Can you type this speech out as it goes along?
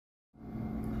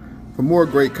For more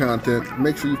great content,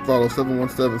 make sure you follow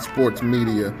 717 Sports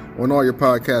Media on all your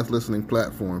podcast listening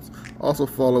platforms. Also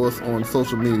follow us on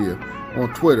social media,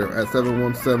 on Twitter at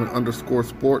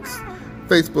 717_sports,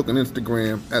 Facebook and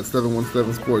Instagram at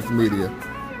 717 Sports Media.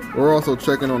 We're also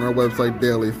checking on our website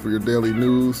daily for your daily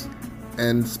news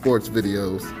and sports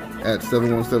videos at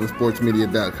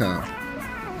 717sportsmedia.com.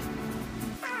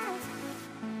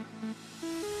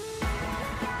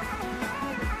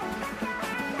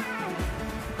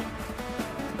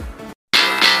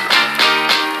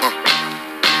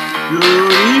 Good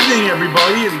evening,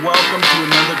 everybody, and welcome to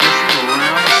another edition of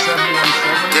Around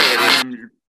 717.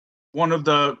 I'm one of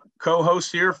the co-hosts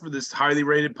here for this highly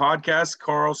rated podcast,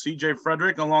 Carl C.J.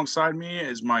 Frederick. Alongside me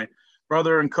is my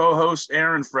brother and co-host,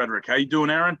 Aaron Frederick. How you doing,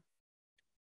 Aaron?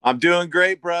 I'm doing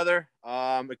great, brother.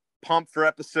 Pumped for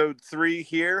episode 3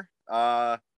 here.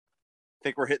 I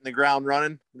think we're hitting the ground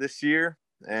running this year,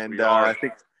 and I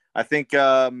think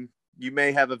you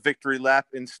may have a victory lap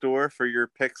in store for your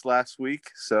picks last week.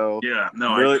 So yeah,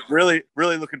 no, really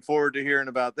looking forward to hearing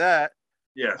about that.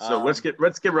 Yeah, so let's get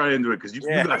right into it because you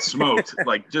got smoked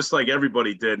just like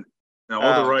everybody did. Now,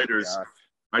 all the writers,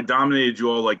 I dominated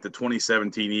you all like the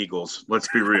 2017 Eagles. Let's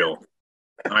be real.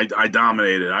 I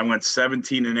dominated. I went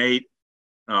 17-8.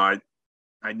 I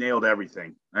nailed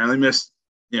everything. I only missed,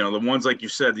 the ones like you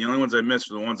said. The only ones I missed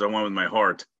were the ones I went with my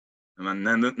heart. And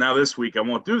then now this week I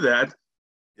won't do that.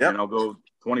 Yep. And I'll go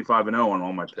 25-0 on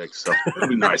all my picks. So it'll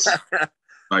be nice.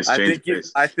 Nice change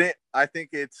pace. I think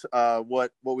it's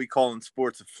what we call in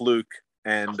sports a fluke.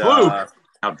 And a fluke?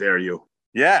 How dare you?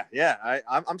 Yeah.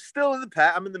 I'm still in the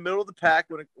pack. I'm in the middle of the pack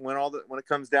when it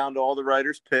comes down to all the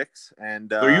writers' picks.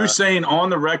 And so you're saying on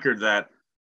the record that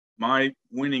my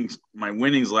winnings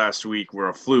last week were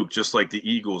a fluke, just like the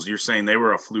Eagles. You're saying they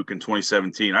were a fluke in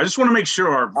 2017. I just want to make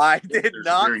sure. I did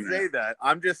not say that.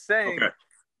 I'm just saying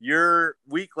your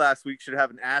week last week should have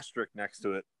an asterisk next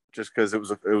to it, just because it was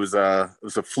a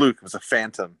fluke. It was a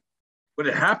phantom. But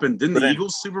it happened. Didn't the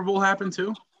Eagles Super Bowl happen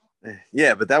too?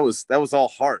 Yeah, but that was all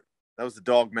heart. That was the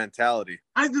dog mentality.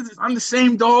 I'm the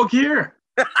same dog here.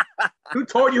 Who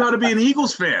taught you how to be an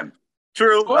Eagles fan?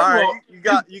 True. All right, you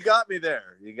got me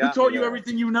there. Who taught you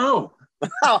everything you know?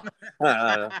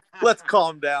 Let's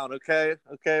calm down, okay?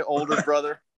 Okay, older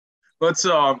brother. Let's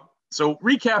so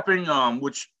recapping,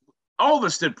 which all of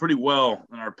us did pretty well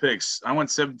in our picks. I went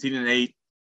 17-8.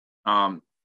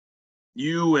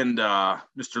 You and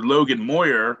Mr. Logan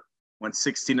Moyer went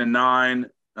 16-9.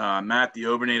 Matt the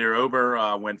Obernator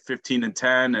Ober went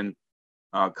 15-10, and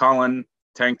Colin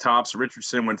Tank Tops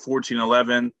Richardson went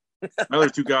 14-11. My other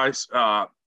two guys,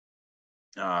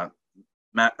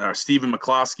 Stephen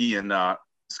McCloskey and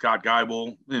Scott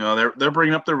Geibel, they're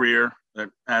bringing up the rear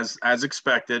as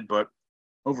expected, but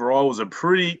overall it was a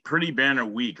pretty banner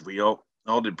week. We all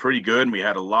did pretty good, and we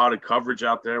had a lot of coverage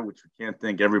out there, which we can't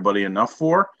thank everybody enough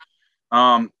for.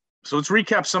 So let's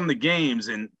recap some of the games.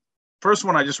 And first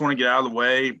one, I just want to get out of the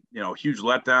way. Huge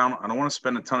letdown. I don't want to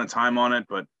spend a ton of time on it,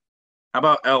 but how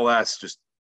about LS just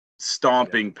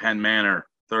stomping Penn Manor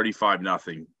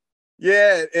 35-0?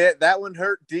 Yeah, that one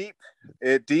hurt deep.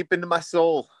 Deep into my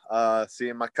soul.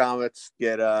 Seeing my Comets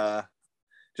get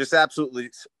just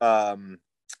absolutely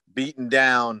beaten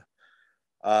down.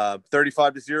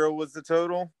 35-0 was the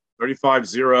total.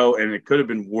 35-0, and it could have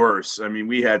been worse. I mean,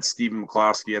 we had Stephen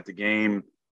McCloskey at the game.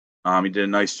 He did a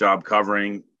nice job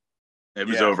covering. It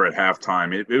was over at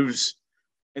halftime. It was,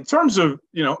 in terms of,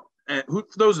 for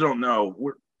those who don't know,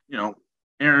 we're,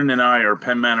 Aaron and I are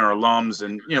Penn Manor alums,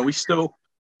 and, we still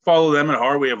follow them at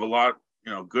heart. We have a lot,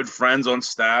 good friends on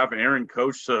staff. Aaron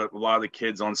coached a lot of the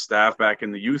kids on staff back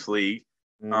in the youth league.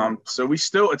 Mm-hmm. So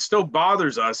it still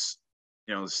bothers us,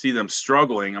 to see them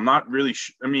struggling. I'm not really,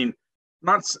 I'm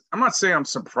not saying I'm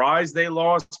surprised they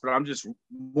lost, but I'm just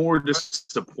more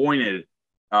disappointed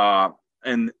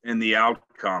in the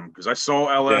outcome, because I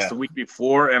saw LS the week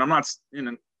before, and I'm not,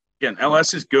 again,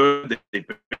 LS is good. They've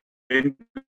been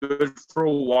good for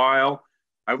a while.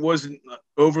 I wasn't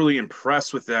overly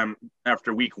impressed with them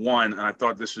after week 1, and I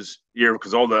thought this was the year,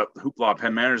 because all the hoopla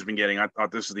Penn Manor's been getting, I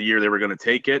thought this was the year they were going to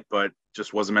take it, but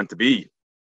just wasn't meant to be.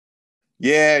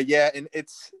 Yeah, and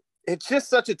it's just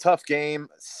such a tough game.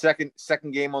 Second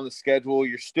game on the schedule.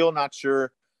 You're still not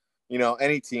sure,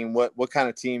 any team, what kind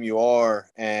of team you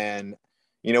are. And,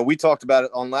 we talked about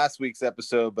it on last week's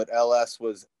episode, but LS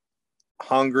was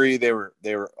hungry. They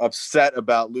were upset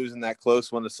about losing that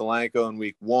close one to Solanco in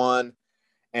week 1.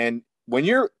 And when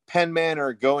you're Penn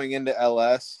Manor going into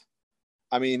LS,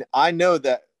 I know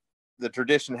that the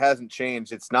tradition hasn't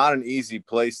changed. It's not an easy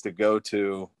place to go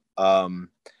to.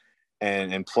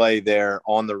 And play there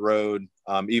on the road,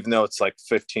 even though it's like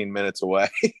 15 minutes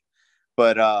away.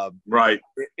 But right,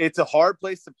 it's a hard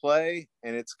place to play,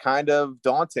 and it's kind of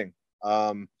daunting.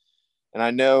 And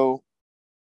I know,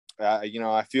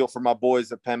 I feel for my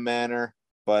boys at Penn Manor,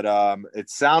 but it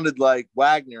sounded like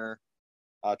Wagner,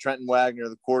 Trenton Wagner,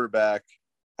 the quarterback,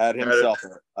 had himself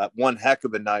one heck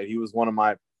of a night. He was one of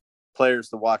my players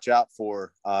to watch out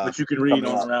for. Which you can read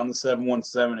on around the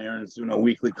 717. Aaron's doing a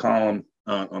weekly column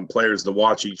on players to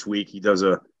watch each week. He does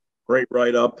a great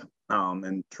write-up.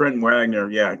 And Trenton Wagner,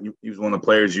 he was one of the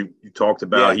players you talked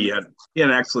about. Yeah, he had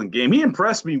an excellent game. He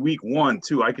impressed me week 1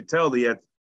 too. I could tell he had,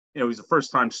 he's a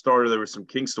first-time starter. There were some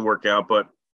kinks to work out, but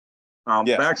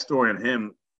backstory on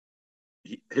him,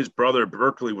 his brother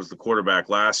Berkeley was the quarterback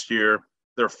last year.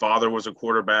 Their father was a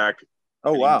quarterback.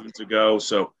 Oh, wow. Months ago.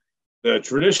 So the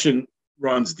tradition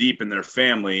runs deep in their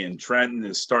family, and Trenton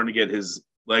is starting to get his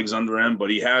legs under him, but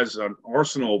he has an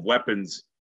arsenal of weapons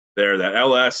there that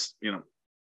LS, they're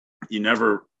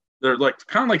like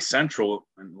kind of like Central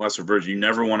and Lesser Virgin. You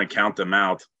never want to count them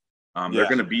out. They're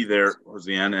going to be there towards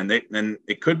the end, and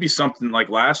it could be something like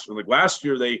last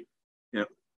year. They,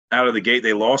 out of the gate,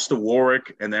 they lost to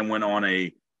Warwick and then went on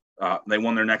they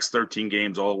won their next 13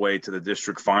 games all the way to the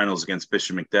district finals against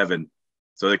Bishop McDevitt.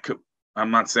 So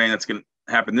I'm not saying that's going to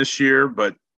happen this year,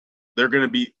 but they're going to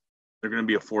be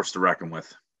a force to reckon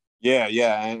with. Yeah,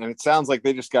 and it sounds like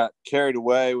they just got carried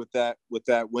away with that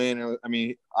win. I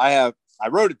mean, I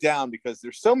wrote it down because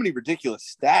there's so many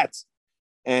ridiculous stats,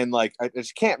 and like I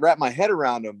just can't wrap my head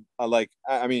around them. 12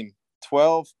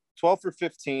 for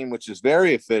 15, which is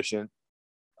very efficient.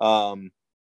 For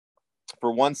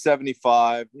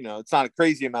 175, it's not a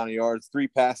crazy amount of yards, 3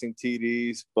 passing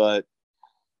TDs, but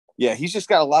yeah, he's just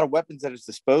got a lot of weapons at his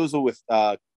disposal with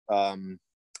Carson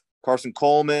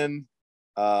Coleman.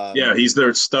 He's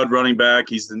their stud running back.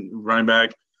 He's the running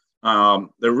back.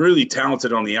 They're really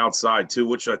talented on the outside too,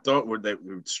 which I thought they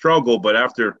would struggle, but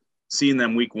after seeing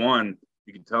them week 1,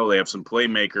 you can tell they have some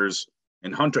playmakers.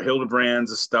 And Hunter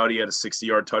Hildebrand's a stud. He had a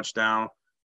 60-yard touchdown.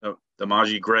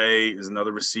 Damaji Gray is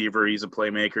another receiver. He's a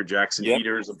playmaker. Jackson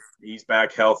Eaters, he's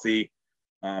back healthy.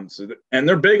 And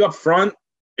they're big up front.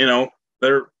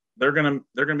 They're gonna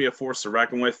be a force to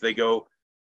reckon with. They go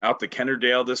out to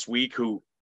Kennerdale this week, who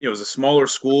it was a smaller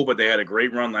school, but they had a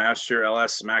great run last year.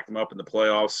 LS smacked them up in the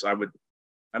playoffs. I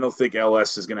don't think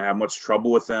LS is going to have much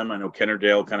trouble with them. I know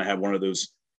Kennerdale kind of had one of those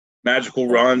magical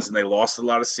runs, and they lost a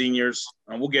lot of seniors.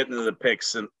 And we'll get into the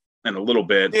picks in a little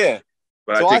bit. Yeah,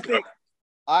 but so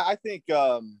I think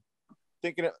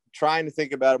trying to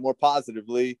think about it more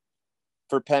positively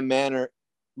for Penn Manor,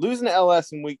 losing to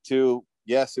LS in week 2.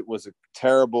 Yes, it was a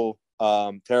terrible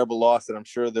loss, and I'm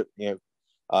sure that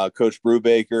Coach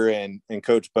Brubaker and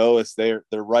Coach Boas, they're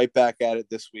right back at it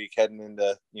this week, heading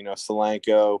into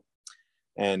Solanco,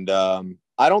 and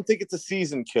I don't think it's a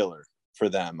season killer for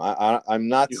them. I'm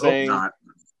not saying not.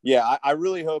 Yeah, I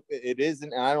really hope it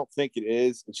isn't, and I don't think it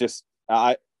is. It's just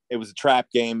it was a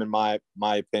trap game in my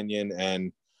opinion,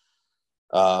 and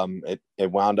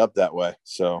it wound up that way.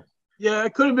 So yeah,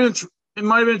 it could have been. It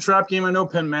might have been a trap game. I know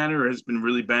Penn Manor has been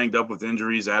really banged up with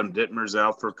injuries. Adam Dittmer's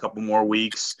out for a couple more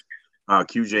weeks.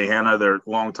 QJ Hanna, their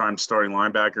longtime starting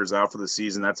linebacker, is out for the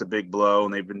season. That's a big blow,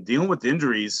 and they've been dealing with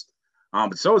injuries.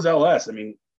 But so is LS. I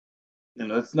mean,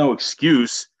 that's no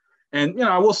excuse. And,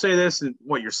 I will say this, and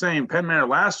what you're saying, Penn Manor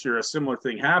last year, a similar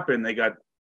thing happened. They got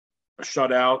a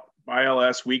shutout by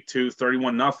LS week 2,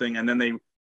 31-0, and then they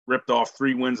ripped off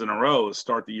 3 wins in a row to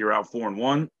start the year out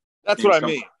 4-1. That's what I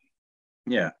mean.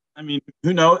 Yeah. I mean,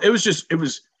 it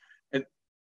was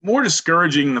more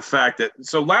discouraging the fact that –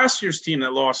 so last year's team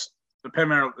that lost – the Penn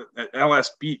Manor LS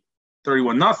beat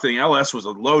 31-0. LS was a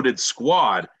loaded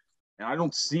squad, and I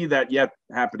don't see that yet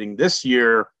happening this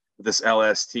year with this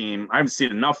LS team. I haven't seen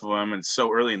enough of them, and it's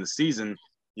so early in the season.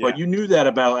 Yeah. But you knew that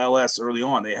about LS early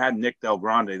on. They had Nick Del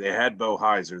Grande, they had Bo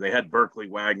Heiser, they had Berkeley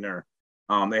Wagner,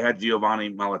 they had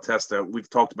Giovanni Malatesta. We've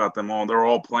talked about them all. They're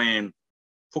all playing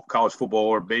college football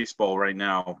or baseball right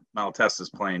now.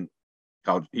 Malatesta's playing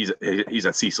college. He's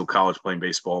at Cecil College playing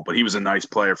baseball, but he was a nice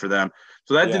player for them.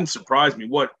 So that didn't surprise me.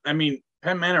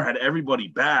 Penn Manor had everybody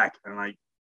back, and I at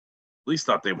least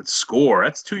thought they would score.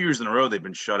 That's 2 years in a row they've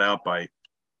been shut out by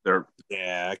their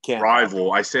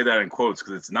rival. I say that in quotes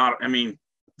because it's not. I mean,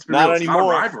 it's been not real, anymore. It's not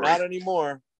a rivalry. Not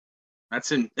anymore.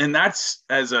 That's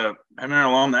as a Penn Manor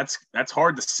alum. That's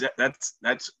hard to set. That's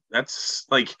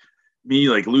like me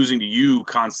losing to you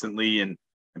constantly and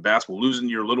basketball, losing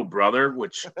to your little brother,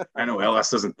 which I know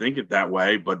LS doesn't think it that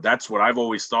way, but that's what I've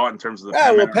always thought in terms of the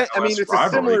Penn Manor it's rivalry. A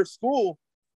similar school,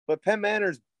 but Penn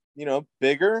Manor's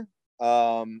bigger.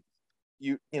 It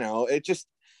just,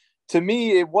 to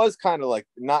me, it was kind of like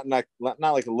not like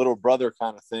a little brother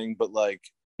kind of thing, but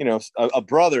a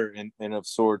brother and of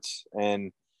sorts.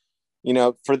 And,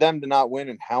 for them to not win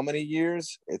in how many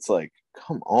years, it's like,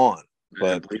 come on. But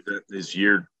I believe that is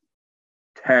year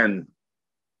 10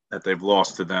 that they've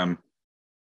lost to them.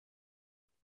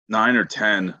 9 or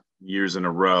 10 years in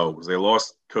a row, because they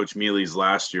lost Coach Mealy's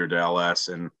last year to LS,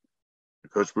 and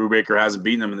Coach Brubaker hasn't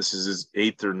beaten them, and this is his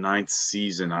 8th or 9th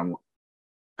season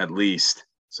at least.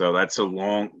 So that's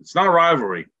it's not a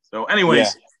rivalry. So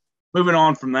anyways, Moving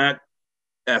on from that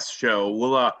show,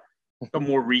 we'll some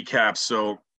more recaps.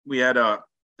 So we had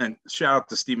and shout out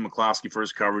to Stephen McCloskey for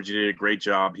his coverage. He did a great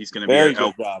job. He's going to be very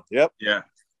good job. Yep. Yeah.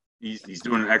 He's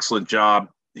doing an excellent job.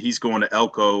 He's going to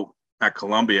Elko at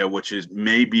Columbia, which is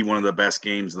maybe one of the best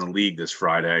games in the league this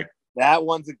Friday. That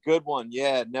one's a good one.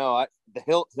 Yeah, no,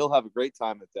 he'll have a great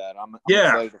time at that. I'm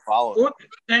excited to follow it.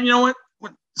 And you know what?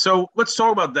 So let's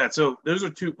talk about that. So those are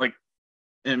two, like,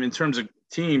 in terms of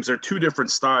teams, they're two different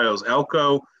styles.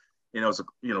 Elko,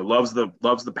 loves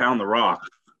the pound the rock.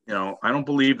 I don't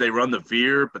believe they run the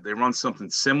veer, but they run something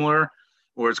similar.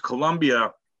 Whereas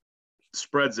Columbia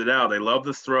spreads it out. They love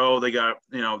the throw. They got,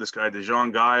 this guy,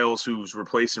 DeJon Giles, who's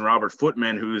replacing Robert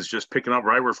Footman, who is just picking up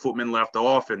right where Footman left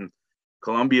off. And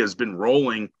Columbia has been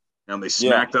rolling. They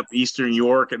smacked up Eastern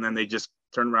York, and then they just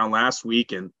turned around last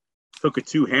week and took it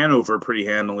to Hanover pretty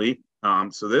handily.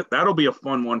 So that'll be a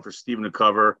fun one for Stephen to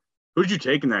cover. Who did you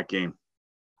take in that game?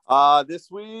 This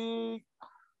week,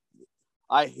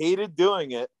 I hated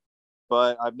doing it,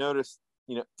 but I've noticed,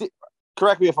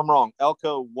 correct me if I'm wrong,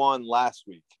 Elko won last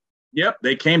week. Yep,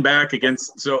 they came back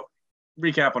so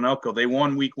recap on Elko. They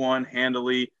won week 1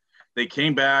 handily. They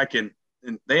came back and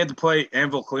they had to play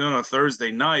Anvil Cleona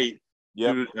Thursday night.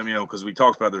 Yeah, because we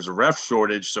talked about there's a ref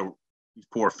shortage, so these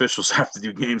poor officials have to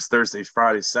do games Thursdays,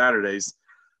 Fridays, Saturdays.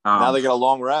 Now they get a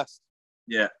long rest.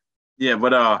 Yeah,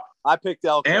 but I picked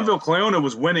Elko. Anvil Cleona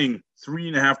was winning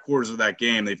 3.5 quarters of that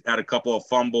game. They've had a couple of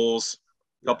fumbles,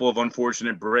 a couple of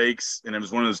unfortunate breaks, and it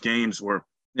was one of those games where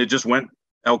it just went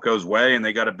Elko's way, and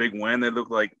they got a big win. They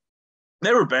looked like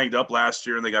they were banged up last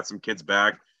year, and they got some kids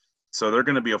back, so they're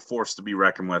going to be a force to be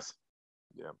reckoned with.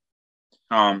 Yeah.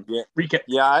 Recap.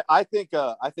 Yeah, I think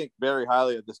very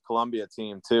highly of this Columbia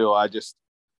team too. I'm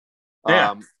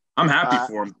happy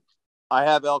for them. I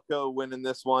have Elko winning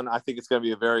this one. I think it's going to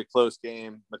be a very close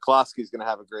game. McCloskey's going to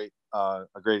have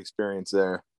a great experience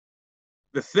there.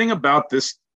 The thing about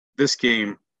this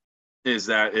game is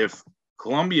that if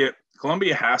Columbia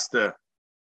has to,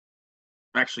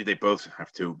 actually they both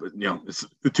have to, but it's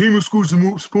the team who scores the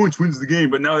most points wins the game.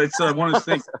 But no, it's one of those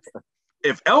things.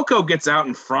 If Elko gets out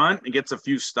in front and gets a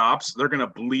few stops, they're going to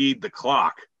bleed the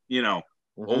clock,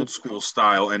 old school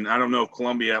style. And I don't know if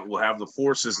Columbia will have the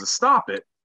forces to stop it.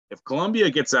 If Columbia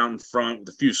gets out in front with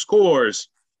a few scores,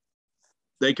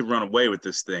 they could run away with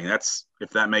this thing. That's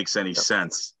if that makes any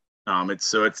sense.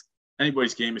 It's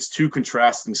anybody's game. It's two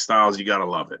contrasting styles. You got to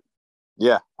love it.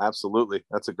 Yeah, absolutely.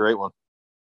 That's a great one.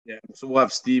 Yeah. So we'll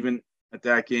have Steven at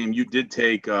that game. You did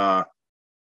take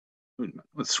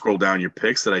let's scroll down your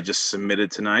picks that I just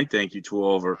submitted tonight. Thank you to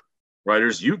all of our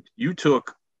writers. You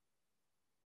took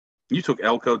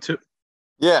Elko too.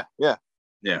 Yeah.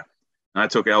 I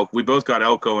took Elko. We both got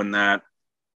Elko in that.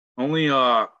 Only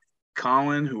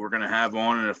Colin, who we're going to have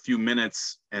on in a few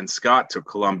minutes, and Scott took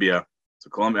Columbia.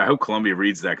 So Columbia, I hope Columbia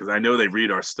reads that because I know they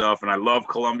read our stuff, and I love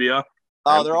Columbia.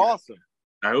 Oh, they're awesome.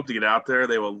 I hope to get out there.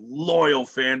 They have a loyal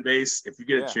fan base. If you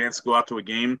get a chance to go out to a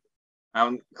game out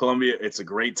in Columbia, it's a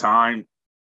great time.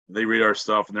 They read our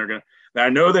stuff, and they're going to – I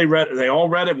know they all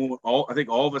read it. I think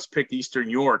all of us picked Eastern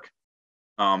York.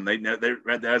 They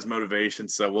read that as motivation,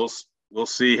 so we'll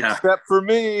see. Except for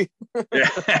me.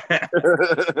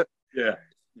 Yeah.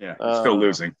 Still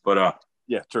losing, but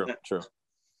yeah, true.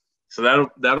 So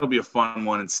that'll be a fun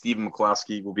one, and Stephen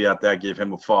McCloskey will be at that. Give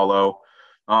him a follow.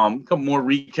 A couple more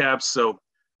recaps. So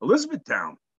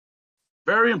Elizabethtown,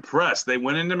 very impressed. They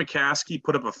went into McCaskey,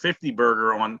 put up a 50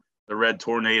 burger on the Red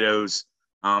Tornadoes,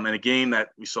 in a game that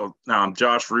we saw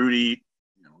Josh Rudy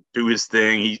do his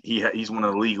thing. He's one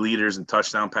of the league leaders in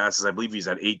touchdown passes. I believe he's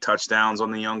had 8 touchdowns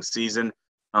on the young season.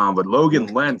 But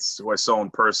Logan Lentz, who I saw in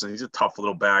person, he's a tough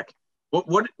little back.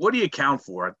 What do you account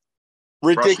for?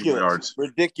 Ridiculous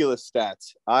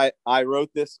stats. I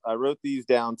wrote these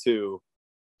down too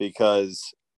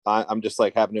because I'm just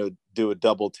like having to do a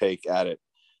double take at it.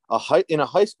 In a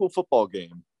high school football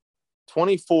game,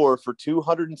 24 for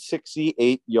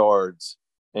 268 yards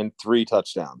and 3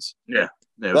 touchdowns. Yeah.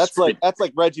 That's like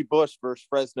Reggie Bush versus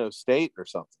Fresno State or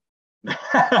something. Good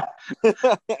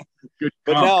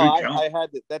but count, no, I had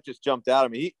that just jumped out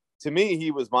at me. To me, he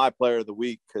was my player of the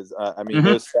week because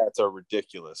those stats are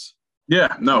ridiculous.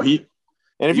 Yeah, no, and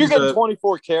if you're getting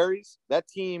 24 carries, that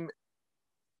team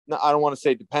no, I don't want to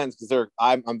say depends because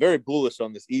I'm very bullish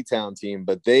on this E-Town team,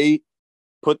 but they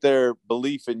put their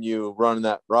belief in you running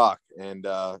that rock. And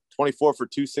 24 for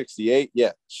 268.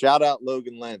 Yeah, shout out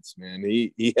Logan Lentz, man.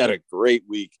 He had a great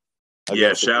week.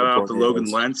 Yeah, shout out to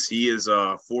Logan Lentz. He is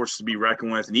a force to be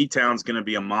reckoned with. And E-Town's going to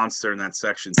be a monster in that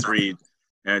Section 3.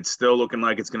 And it's still looking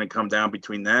like it's going to come down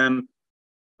between them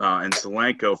and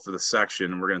Solanco for the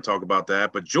section. And we're going to talk about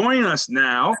that. But joining us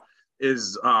now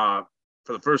is, for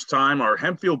the first time, our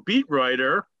Hempfield beat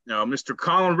writer, Mr.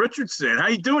 Colin Richardson. How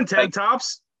you doing, Tank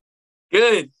Tops?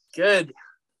 Good.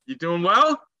 You doing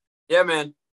well? Yeah,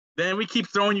 man. Man, we keep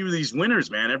throwing you these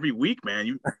winners, man, every week,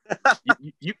 man.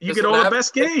 You get all the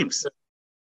best games.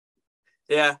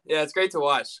 Yeah, it's great to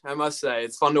watch. I must say,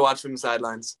 it's fun to watch from the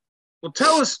sidelines. Well,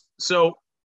 tell us. So,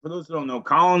 for those who don't know,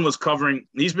 Colin was covering.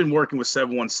 He's been working with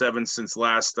 717 since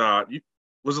last.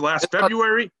 Was it last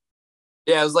February?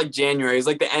 Yeah, it was like January. It was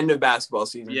like the end of basketball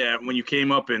season. Yeah, when you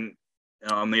came up and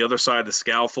on the other side of the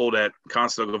scaffold at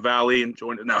Conestoga Valley and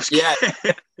joined it. No, yeah,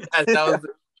 that was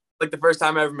like the first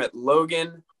time I ever met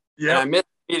Logan. Yeah, I missed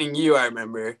meeting you. I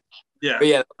remember. Yeah, but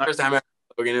yeah, the first time I met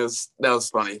Logan, that was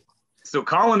funny. So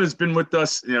Colin has been with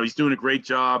us. He's doing a great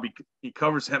job. He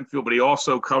covers Hempfield, but he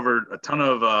also covered a ton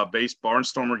of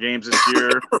Barnstormer games this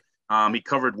year. He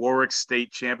covered Warwick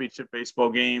State Championship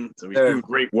baseball game. So he's doing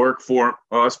great work for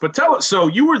us. But tell us, so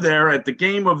you were there at the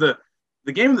game of the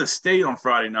state on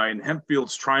Friday night, and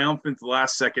Hempfield's triumphant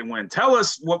last second win. Tell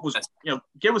us what was,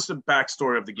 give us the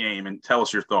backstory of the game and tell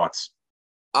us your thoughts.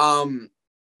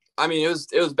 I mean,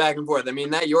 it was back and forth. I mean,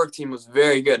 that York team was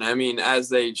very good. I mean, as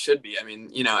they should be. I mean,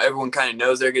 everyone kind of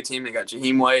knows they're a good team. They got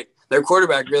Jaheim White. Their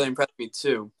quarterback really impressed me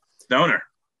too. Stoner.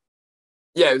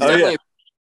 Yeah, it was definitely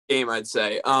a game, I'd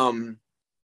say. What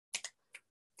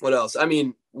else? I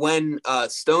mean, when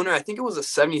Stoner, I think it was a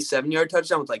 77-yard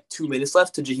touchdown with like 2 minutes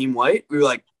left to Jaheim White, we were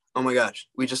like, oh my gosh,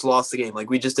 we just lost the game. Like,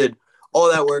 we just did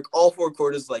all that work, all 4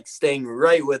 quarters, like staying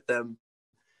right with them.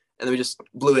 And then we just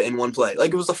blew it in one play.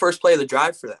 Like, it was the first play of the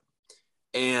drive for them.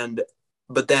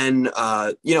 But then,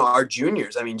 our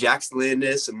juniors, I mean, Jackson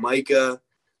Landis and Micah,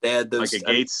 they had those. Micah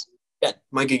Gates.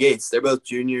 Micah Gates. They're both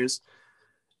juniors.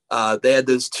 They had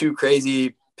those 2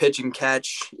 crazy pitch and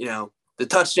catch, the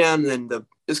touchdown, and then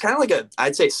it was kind of like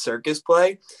I'd say circus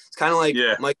play. It's kind of like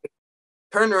Mike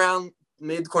turned around,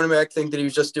 made the cornerback think that he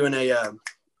was just doing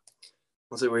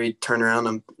was it where he turned around?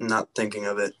 I'm not thinking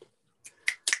of it.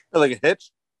 Like a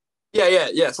hitch?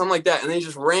 Yeah, something like that. And then he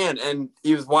just ran, and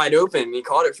he was wide open. And he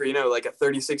caught it for, like a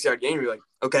 36-yard game. We were like,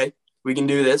 okay, we can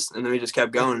do this. And then we just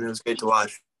kept going, and it was great to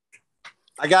watch.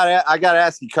 I gotta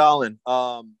ask you, Colin.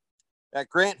 At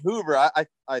Grant Hoover, I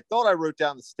thought I wrote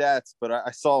down the stats, but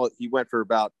I saw he went for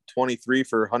about 23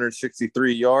 for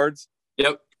 163 yards.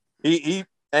 Yep. He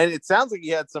and it sounds like he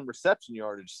had some reception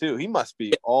yardage too. He must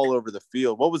be all over the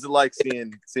field. What was it like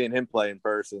seeing him play in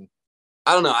person?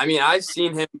 I don't know. I mean, I've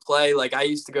seen him play. Like, I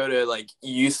used to go to like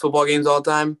youth football games all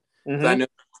the time. Mm-hmm. I know,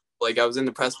 like, I was in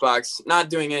the press box, not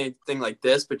doing anything like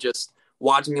this, but just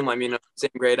watching him. I mean, same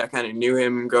grade, I kind of knew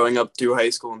him growing up through high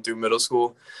school and through middle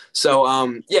school. So,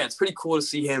 it's pretty cool to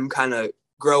see him kind of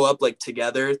grow up like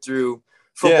together through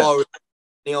football. Yeah.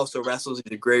 He also wrestles.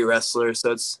 He's a great wrestler,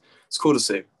 so it's cool to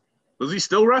see. Does he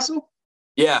still wrestle?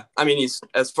 Yeah, I mean, he's,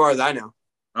 as far as I know.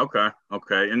 Okay.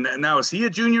 And now, is he a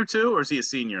junior too, or is he a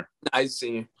senior? No, he's a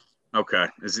senior. Okay.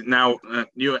 Is it now?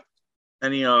 You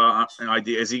any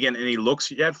idea? Is he getting any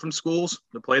looks yet from schools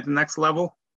to play at the next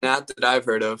level? Not that I've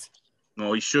heard of.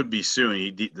 Well, he should be soon.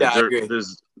 He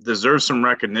deserves some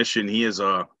recognition. He is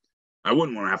I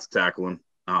wouldn't want to have to tackle him.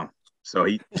 So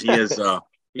he is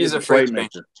he's a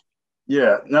playmaker.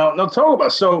 Yeah. Now talk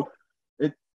about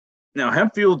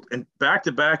Hempfield in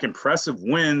back-to-back impressive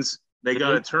wins. They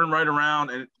got to turn right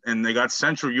around, and they got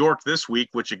Central York this week,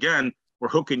 which again we're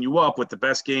hooking you up with the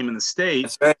best game in the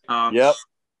state. That's right. Yep.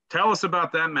 Tell us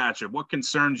about that matchup. What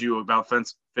concerns you about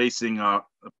facing a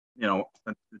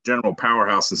general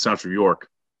powerhouse in Central York?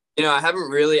 I haven't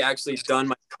really actually done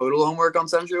my total homework on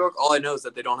Central York. All I know is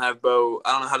that they don't have Bo.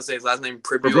 I don't know how to say his last name.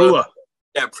 Pribula.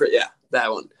 Yeah,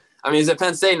 that one. I mean, he's at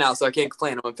Penn State now, so I can't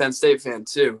complain. I'm a Penn State fan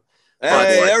too.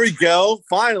 Hey, there we go.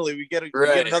 Finally, we get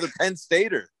another Penn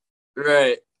Stater.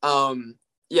 Right.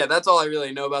 That's all I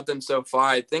really know about them so far.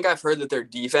 I think I've heard that their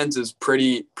defense is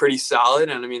pretty solid,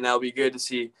 and I mean that'll be good to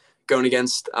see going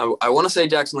against. I want to say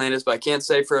Jackson Landis, but I can't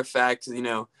say for a fact.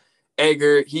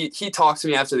 Egger. He talked to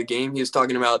me after the game. He was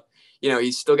talking about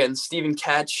he's still getting Stephen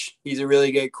Ketch. He's a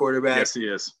really good quarterback. Yes, he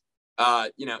is.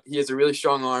 He has a really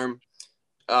strong arm.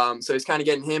 So he's kind of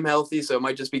getting him healthy. So it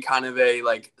might just be kind of a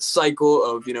like cycle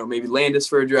of maybe Landis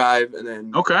for a drive and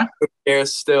then okay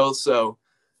Harris still. So.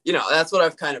 That's what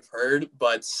I've kind of heard,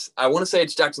 but I want to say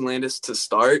it's Jackson Landis to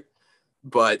start.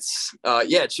 But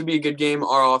it should be a good game.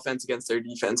 Our offense against their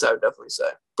defense, I would definitely say.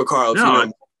 But Carl,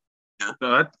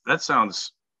 that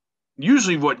sounds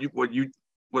usually what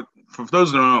for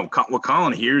those who don't know, what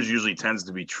Colin hears usually tends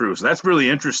to be true. So that's really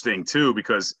interesting too,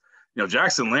 because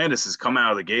Jackson Landis has come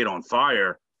out of the gate on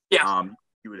fire. Yeah.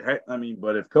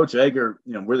 But if Coach Egger,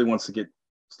 really wants to get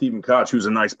Stephen Koch, who's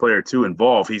a nice player too,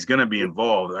 involved, he's going to be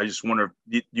involved. I just wonder,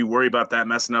 do you worry about that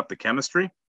messing up the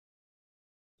chemistry?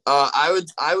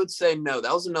 I would say no.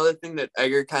 That was another thing that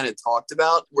Egger kind of talked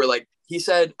about, where like he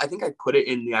said, I think I put it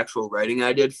in the actual writing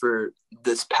I did for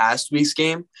this past week's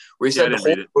game, where he said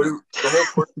the whole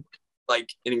quarter, like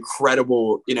an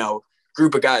incredible,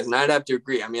 group of guys. And I'd have to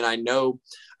agree. I mean, I know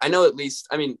at least,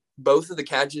 both of the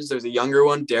catches, there's a younger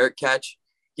one, Derek Catch.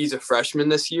 He's a freshman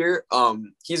this year.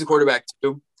 He's a quarterback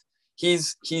too.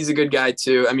 He's a good guy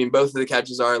too. I mean, both of the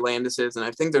catches are Landis's, and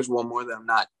I think there's one more that I'm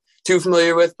not too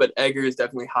familiar with, but Egger is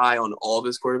definitely high on all of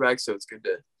his quarterbacks, so it's good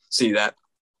to see that.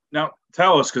 Now,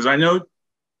 tell us, because I know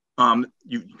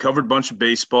you covered a bunch of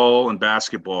baseball and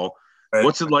basketball. Right.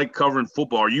 What's it like covering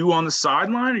football? Are you on the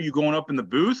sideline? Are you going up in the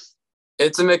booth?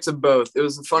 It's a mix of both. It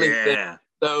was a funny thing.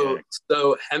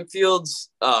 So Hempfield's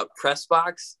press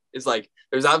box is like,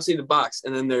 there's obviously the box,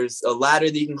 and then there's a ladder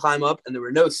that you can climb up, and there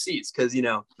were no seats because,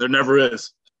 there never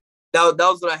is. That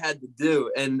was what I had to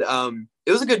do. And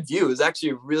it was a good view. It was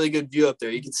actually a really good view up there.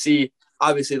 You could see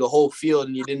obviously the whole field,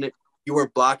 and you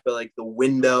weren't blocked by like the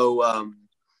window,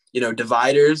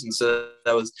 dividers. And so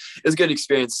it was a good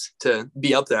experience to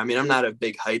be up there. I mean, I'm not a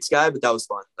big heights guy, but that was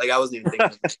fun. Like I wasn't even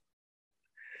thinking.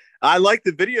 I like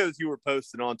the videos you were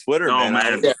posting on Twitter,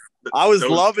 man. I was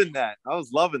loving that.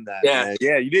 Yeah. Man.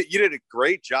 Yeah. You did a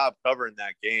great job covering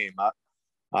that game.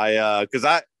 Cause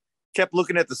I kept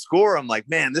looking at the score. I'm like,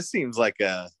 man, this seems like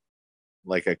a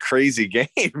crazy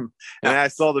game. And I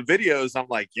saw the videos. I'm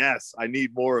like, yes, I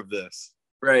need more of this.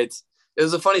 Right. It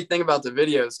was a funny thing about the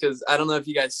videos, because I don't know if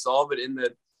you guys saw, but in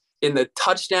the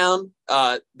touchdown,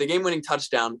 the game-winning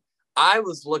touchdown, I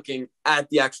was looking at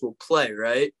the actual play,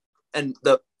 right? And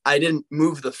I didn't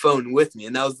move the phone with me,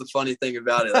 and that was the funny thing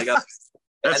about it. Like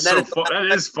that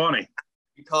is funny.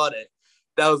 You caught it.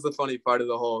 That was the funny part of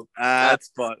the whole.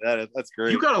 That's fun. That's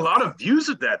great. You got a lot of views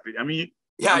at that. I mean,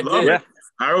 yeah, I love it.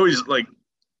 I always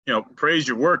praise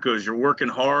your work, because you're working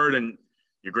hard and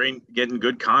you're great, getting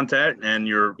good content, and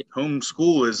your home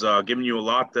school is giving you a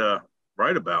lot to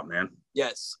write about, man.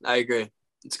 Yes, I agree.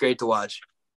 It's great to watch.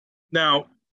 Now,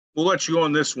 we'll let you go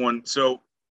on this one. So,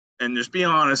 and just be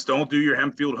honest, don't do your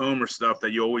Hempfield Homer stuff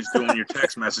that you always do in your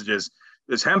text messages.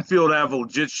 Does Hempfield have a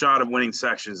legit shot of winning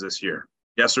sections this year?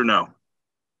 Yes or no?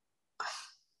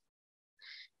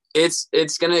 It's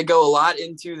going to go a lot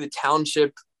into the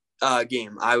township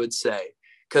game, I would say,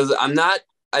 because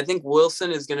I think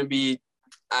Wilson is going to be,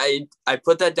 I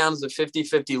put that down as a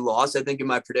 50-50 loss, I think, in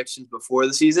my predictions before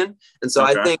the season. And so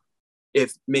I think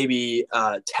if maybe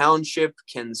Township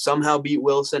can somehow beat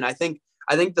Wilson, I think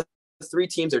the three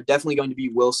teams are definitely going to be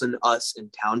Wilson, us,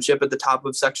 and Township at the top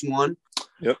of Section 1.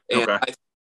 Yep. And I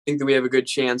think that we have a good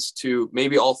chance to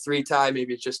maybe all three tie,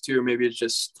 maybe it's just two, or maybe it's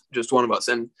just one of us.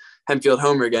 And Hempfield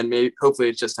Homer again, hopefully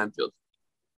it's just Hempfield.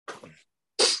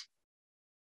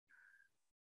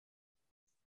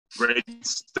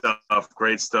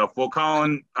 Great stuff. Well,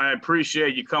 Colin, I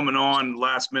appreciate you coming on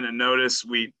last minute notice.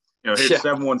 We hit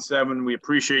 717. We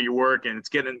appreciate your work, and it's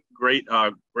getting great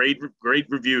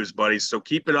reviews, buddies. So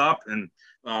keep it up, and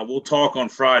we'll talk on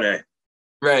Friday.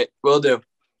 Right, will do.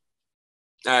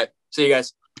 All right, see you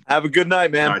guys. Have a good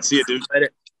night, man. All right, see you, dude. Later.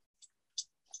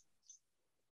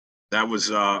 That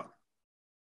was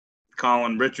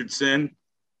Colin Richardson.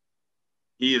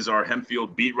 He is our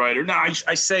Hempfield beat writer. Now,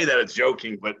 I say that as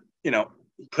joking, but,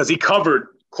 because he covered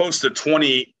close to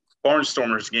 20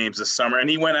 Barnstormers games this summer, and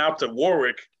he went out to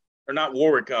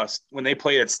when they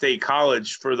played at State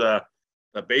College for the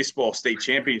baseball state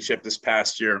championship this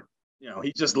past year.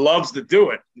 He just loves to do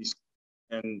it.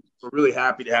 And we're really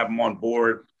happy to have him on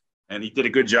board. And he did a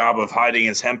good job of hiding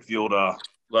his Hempfield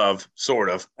love, sort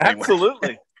of. Anyway.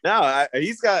 Absolutely. No,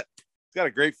 he's got a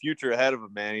great future ahead of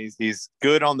him, man. He's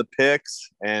good on the picks,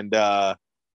 and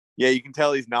you can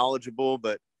tell he's knowledgeable.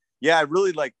 But I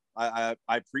really I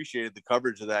appreciated the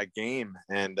coverage of that game,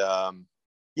 and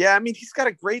he's got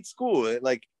a great school.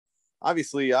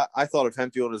 Obviously, I thought of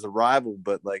Hempfield as a rival,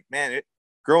 but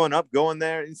growing up, going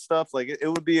there and stuff, it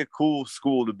would be a cool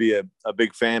school to be a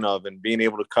big fan of, and being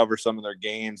able to cover some of their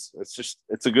games.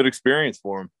 It's a good experience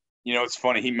for him. It's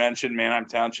funny. He mentioned Manheim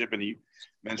Township, and he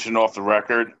mentioned off the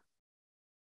record.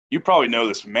 You probably know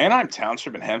this. Manheim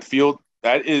Township and Hempfield,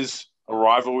 that is a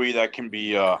rivalry that can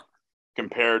be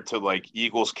compared to like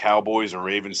Eagles, Cowboys, or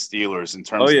Ravens, Steelers in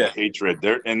terms of the hatred.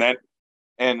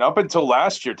 And up until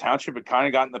last year, Township had kind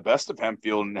of gotten the best of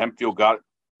Hempfield, and Hempfield got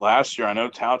last year. I know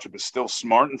Township is still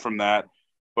smarting from that,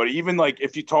 but even like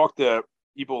if you talk to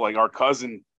people like our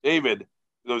cousin David,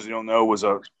 those who don't know, was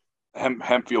a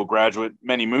Hempfield graduate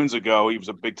many moons ago. He was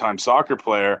a big time soccer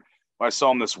player. I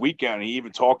saw him this weekend, and he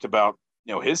even talked about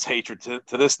his hatred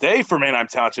to this day for Manheim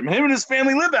Township. Him and his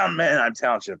family live out in Manheim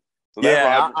Township. So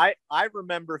I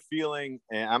remember feeling,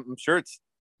 and I'm sure it's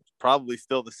probably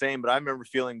still the same, but I remember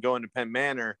feeling going to Penn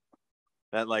Manor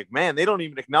that like, man, they don't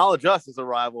even acknowledge us as a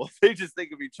rival. They just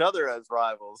think of each other as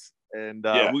rivals. And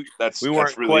we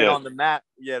weren't really quite on the map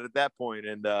yet at that point.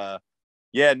 And I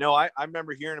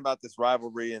remember hearing about this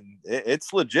rivalry, and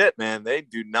it's legit, man. They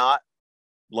do not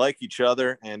like each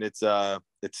other, and it's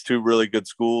two really good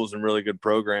schools and really good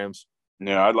programs.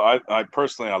 Yeah, I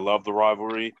personally love the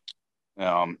rivalry.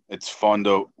 It's fun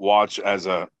to watch as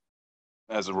a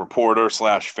reporter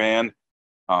 / fan,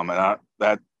 and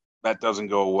that doesn't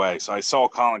go away. So I saw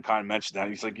Colin kind of mention that.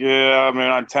 He's like, "Yeah, I mean,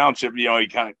 I'm Township." He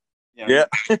kind of,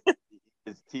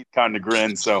 his teeth kind of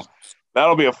grin. So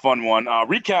that'll be a fun one.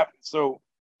 Recap.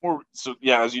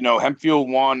 As you know,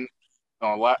 Hempfield won.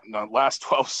 The last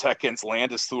 12 seconds,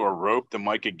 Landis threw a rope to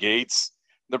Micah Gates.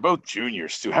 They're both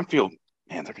juniors too. Hempfield,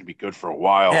 man, they're going to be good for a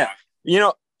while.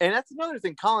 Yeah, and that's another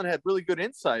thing Colin had really good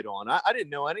insight on. I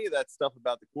didn't know any of that stuff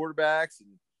about the quarterbacks.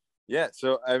 And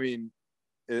so, I mean,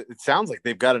 it sounds like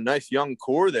they've got a nice young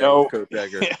core there with Coach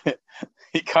Egger.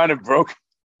 He kind of broke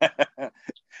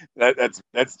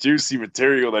that's juicy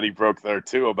material that he broke there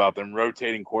too about them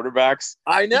rotating quarterbacks.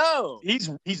 I know.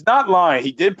 He's not lying.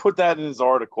 He did put that in his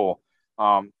article.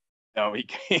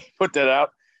 He put that out.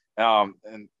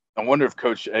 And I wonder if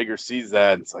Coach Egger sees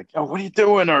that. It's like, oh, what are you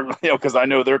doing? Or because I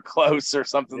know they're close or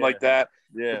something like that.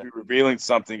 Yeah, could be revealing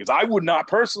something. Because I would not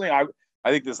personally. I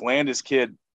think this Landis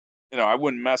kid. I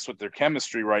wouldn't mess with their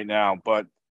chemistry right now. But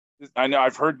I know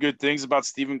I've heard good things about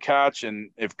Stephen Koch,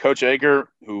 and if Coach Egger,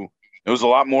 who knows a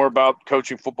lot more about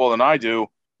coaching football than I do,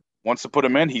 wants to put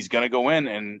him in, he's going to go in,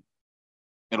 and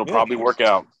it'll probably work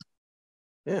out.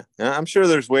 Yeah, I'm sure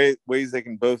there's ways they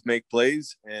can both make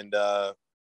plays, and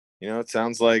it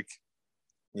sounds like,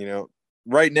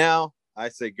 right now I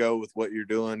say go with what you're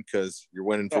doing because you're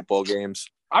winning football games.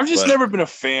 I've just never been a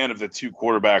fan of the two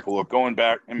quarterback look. Going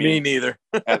back, I mean, me neither.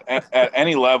 at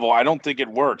any level, I don't think it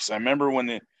works. I remember when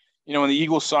the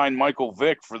Eagles signed Michael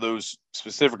Vick for those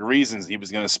specific reasons, he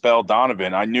was going to spell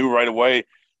Donovan. I knew right away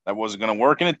that wasn't going to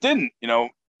work, and it didn't.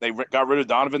 They got rid of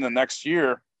Donovan the next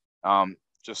year.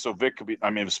 Just so Vic could be – I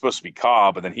mean, it was supposed to be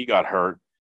Cobb, but then he got hurt.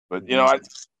 But,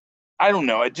 I don't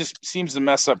know. It just seems to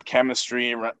mess up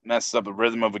chemistry, mess up the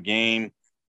rhythm of a game.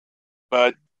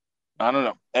 But I don't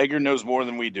know. Egger knows more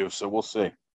than we do, so we'll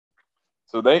see.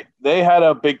 So they had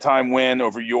a big-time win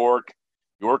over York.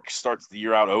 York starts the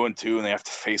year out 0-2, and they have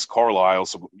to face Carlisle.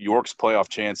 So York's playoff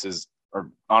chances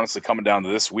are honestly coming down to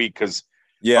this week because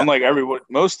unlike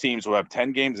most teams will have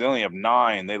 10 games, they only have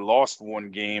 9. They lost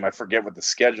one game. I forget what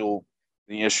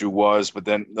the issue was, but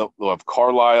then they'll have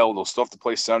Carlisle. They'll still have to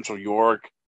play Central York,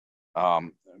 a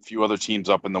few other teams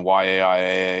up in the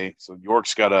YAIAA. So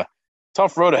York's got a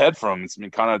tough road ahead for them. It's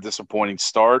been kind of a disappointing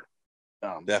start.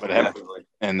 Definitely.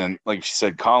 And then, like you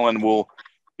said, Colin will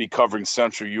be covering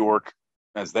Central York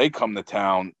as they come to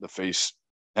town to face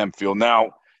Hempfield.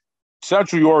 Now,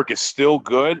 Central York is still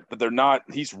good, but they're not.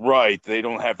 He's right. They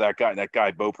don't have that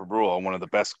guy, Bo Pebrula, one of the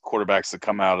best quarterbacks to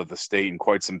come out of the state in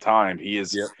quite some time. He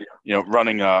is,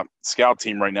 running a scout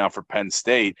team right now for Penn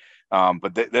State.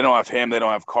 But they don't have him. They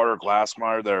don't have Carter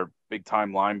Glassmeyer, their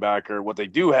big-time linebacker. What they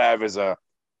do have is an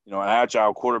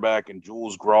agile quarterback, and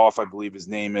Jules Groff, I believe his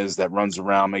name is, that runs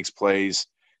around, makes plays.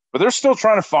 But they're still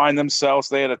trying to find themselves.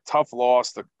 They had a tough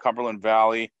loss to Cumberland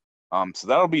Valley. So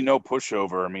that'll be no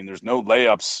pushover. I mean, there's no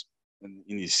layups in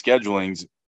these schedulings.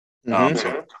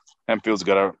 So Hempfield's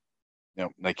got to,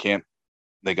 they can't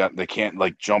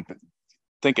like jump,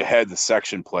 think ahead the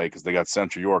section play because they got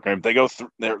Central York. And if they go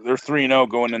they're 3-0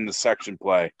 going into section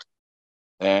play,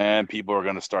 and people are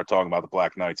going to start talking about the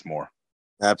Black Knights more.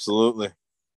 Absolutely.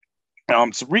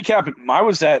 So recap, I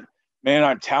was at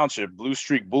Manheim Township, Blue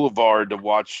Streak Boulevard, to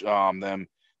watch them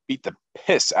beat the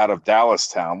piss out of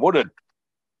Dallastown. What a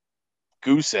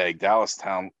goose egg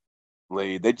Dallastown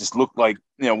laid. They just looked like,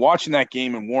 watching that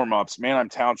game in warm-ups, Manheim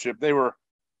Township, they were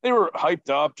hyped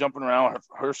up, jumping around,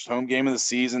 first home game of the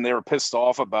season. They were pissed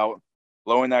off about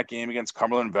blowing that game against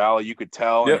Cumberland Valley. You could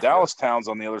tell. Yep. And Dallastown's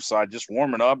on the other side, just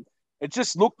warming up. It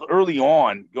just looked early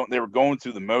on, they were going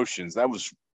through the motions. That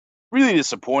was really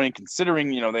disappointing considering,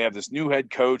 they have this new head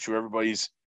coach who everybody's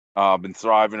been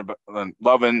thriving,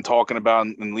 loving talking about,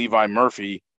 and Levi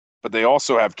Murphy. But they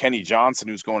also have Kenny Johnson,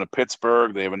 who's going to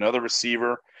Pittsburgh. They have another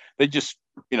receiver. They just,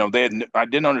 I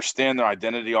didn't understand their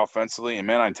identity offensively, and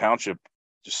Manheim Township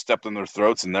just stepped on their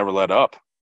throats and never let up.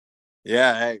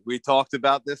 Yeah, hey, we talked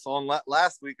about this on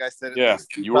last week. I said, yeah,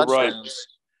 you were right.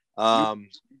 You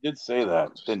did say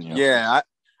that, didn't you? Yeah,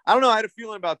 I don't know. I had a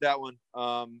feeling about that one.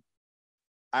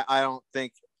 I don't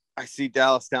think I see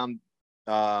Dallastown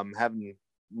having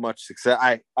much success.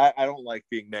 I don't like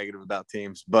being negative about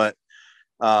teams, but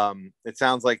it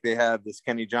sounds like they have this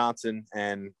Kenny Johnson,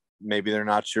 and maybe they're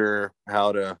not sure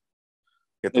how to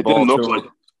get the ball to him.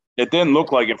 It didn't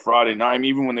look like it Friday night. I mean,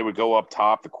 even when they would go up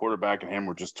top, the quarterback and him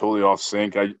were just totally off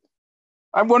sync.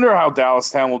 I wonder how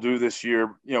Dallastown will do this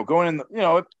year. Going in,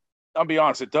 I'll be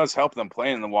honest, it does help them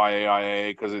playing in the YAIA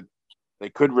because they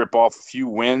could rip off a few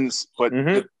wins, but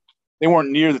they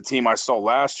weren't near the team I saw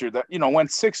last year that, went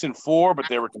 6-4, but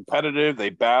they were competitive. They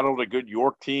battled a good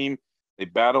York team. They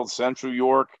battled Central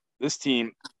York. This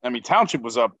team, Township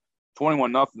was up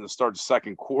 21-0 to start the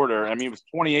second quarter. It was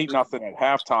 28-0 at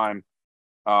halftime.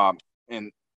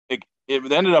 And it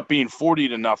ended up being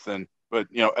 40-0. But,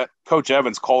 Coach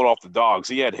Evans called off the dogs.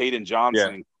 He had Hayden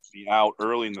Johnson out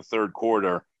early in the third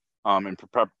quarter in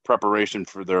preparation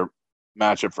for their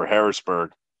matchup for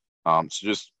Harrisburg. So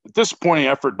just a disappointing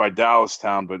effort by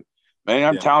Dallastown, but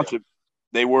Manheim Township,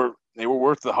 they were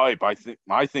worth the hype.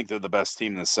 I think they're the best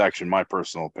team in this section, my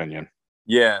personal opinion.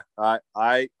 Yeah,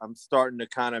 I'm starting to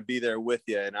kind of be there with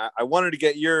you, and I wanted to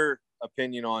get your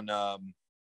opinion on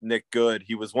Nick Good.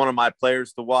 He was one of my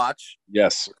players to watch.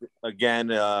 Yes.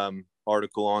 Again,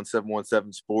 article on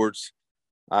 717 Sports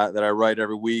that I write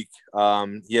every week.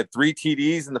 He had 3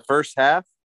 TDs in the first half.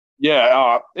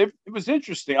 Yeah, it was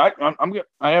interesting.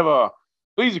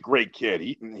 He's a great kid.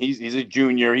 He's a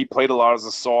junior. He played a lot as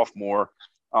a sophomore.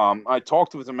 I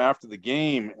talked with him after the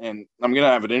game, and I'm going to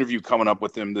have an interview coming up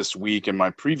with him this week in my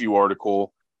preview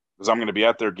article because I'm going to be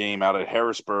at their game out at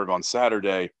Harrisburg on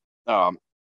Saturday.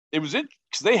 It was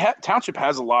because Township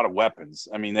has a lot of weapons.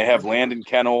 They have Landon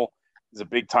Kennel, he's a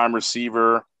big time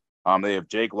receiver. They have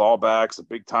Jake Lawbacks, a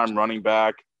big time running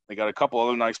back. They got a couple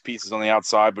other nice pieces on the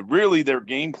outside, but really their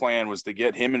game plan was to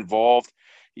get him involved.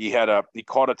 He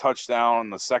caught a touchdown on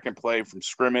the second play from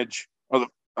scrimmage,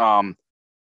 out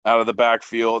of the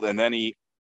backfield, and then he,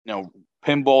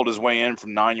 pinballed his way in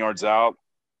from 9 yards out,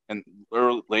 and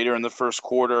later in the first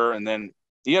quarter, and then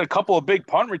he had a couple of big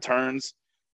punt returns,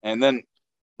 and then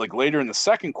later in the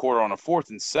second quarter on a 4th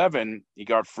and 7, he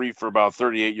got free for about a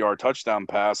 38-yard touchdown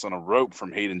pass on a rope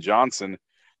from Hayden Johnson.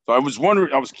 So I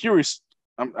was curious.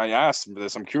 I asked him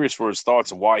this. I'm curious for his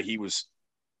thoughts of why he was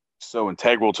so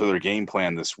integral to their game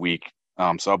plan this week.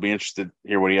 So I'll be interested to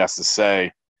hear what he has to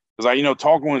say. Because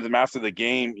talking with him after the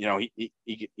game,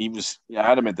 he was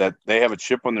adamant that they have a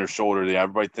chip on their shoulder.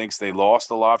 Everybody thinks they lost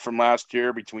a lot from last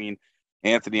year between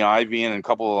Anthony Ivy and a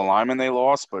couple of the linemen they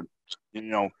lost. But,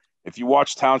 if you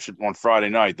watch Township on Friday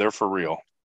night, they're for real.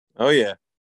 Oh, yeah.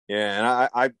 Yeah, and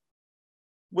I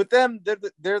with them,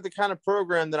 they're the kind of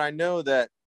program that I know that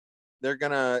they're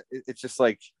going to – it's just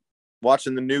like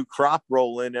watching the new crop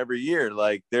roll in every year.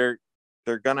 They're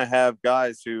going to have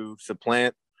guys who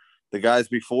supplant the guys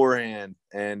beforehand.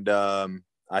 And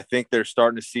I think they're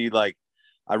starting to see,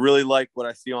 I really like what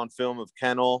I see on film of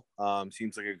Kennel.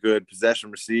 Seems like a good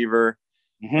possession receiver.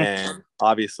 Mm-hmm. And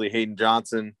obviously Hayden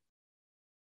Johnson,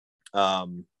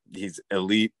 he's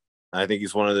elite. I think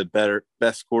he's one of the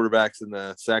best quarterbacks in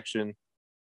the section.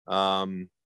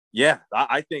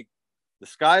 I think the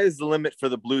sky is the limit for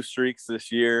the Blue Streaks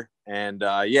this year. And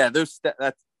that's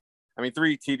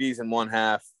 3 TDs in one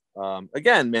half.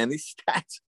 Again, man, these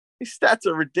stats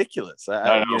are ridiculous.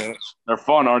 I know. They're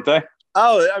fun, aren't they?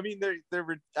 Oh,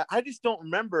 they're. I just don't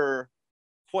remember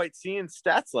quite seeing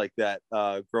stats like that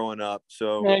growing up.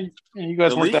 So you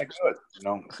guys weren't that good,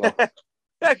 So.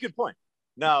 Yeah, good point.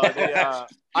 No,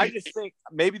 I just think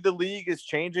maybe the league is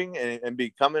changing and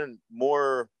becoming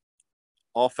more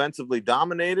offensively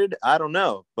dominated. I don't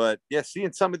know, but yeah,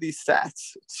 seeing some of these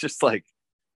stats, it's just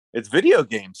it's video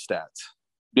game stats.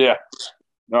 Yeah,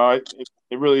 no, it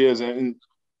really is. And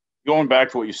going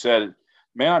back to what you said,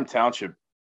 Manheim Township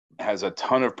has a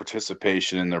ton of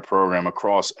participation in their program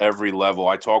across every level.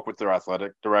 I talked with their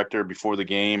athletic director before the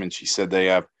game, and she said they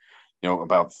have,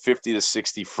 about 50 to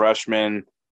 60 freshmen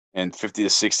and 50 to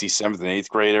 60 7th and 8th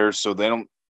graders. So they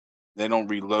don't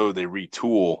reload, they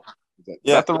retool. Is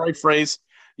that the right phrase?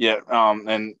 Yeah.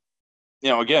 And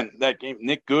again, that game,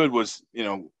 Nick Good was,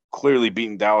 clearly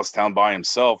beating Dallastown by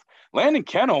himself. Landon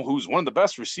Kennel, who's one of the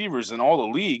best receivers in all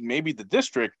the league, maybe the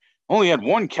district, only had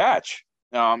 1 catch.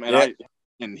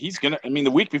 and he's gonna. I mean,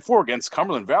 the week before against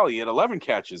Cumberland Valley, he had 11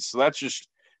 catches. So that's just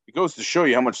it goes to show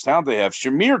you how much talent they have.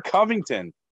 Shamir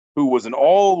Covington, who was an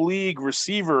all-league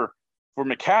receiver for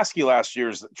McCaskey last year,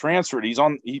 is transferred.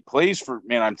 He plays for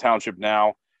Manheim Township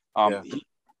now.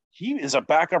 He is a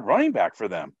backup running back for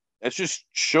them. It just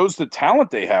shows the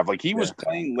talent they have. Like he was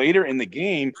playing later in the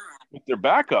game with their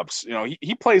backups. You know,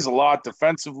 he plays a lot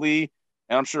defensively,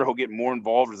 and I'm sure he'll get more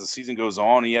involved as the season goes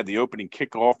on. He had the opening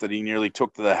kickoff that he nearly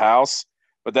took to the house,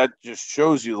 but that just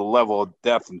shows you the level of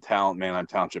depth and talent Manheim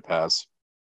Township has.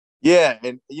 Yeah,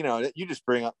 and you know, you just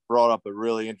brought up a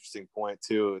really interesting point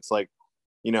too. It's like,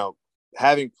 you know,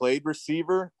 having played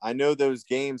receiver, I know those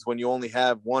games when you only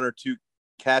have one or two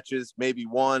catches, maybe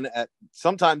one at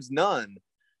sometimes none,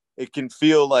 it can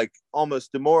feel like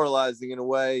almost demoralizing in a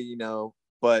way, you know.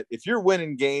 But if you're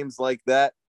winning games like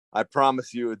that, I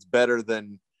promise you it's better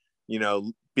than, you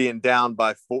know, being down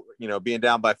by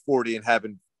 40 and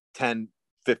having 10,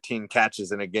 15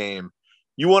 catches in a game.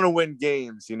 You want to win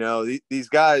games, you know. These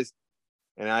guys,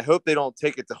 and I hope they don't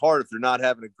take it to heart if they're not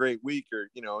having a great week, or,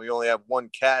 you know, you only have one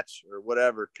catch or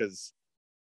whatever, because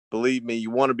believe me,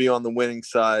 you want to be on the winning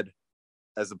side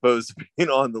as opposed to being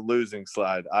on the losing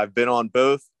side. I've been on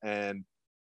both, and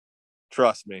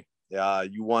trust me,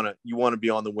 you want to be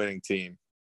on the winning team.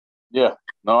 Yeah,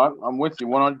 no, I'm with you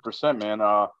 100%, man.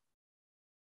 I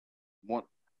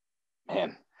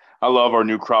love our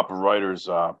new crop of writers.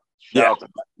 Shout out to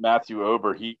Matthew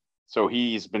Ober.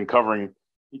 He's been covering.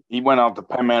 He went out to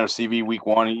Penn Manor CV week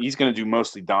 1. He's going to do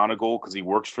mostly Donegal because he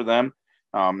works for them.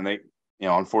 And they, you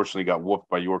know, unfortunately got whooped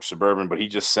by York Suburban. But he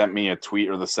just sent me a tweet,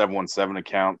 or the 717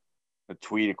 account, a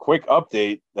quick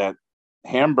update that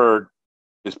Hamburg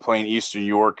is playing Eastern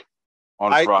York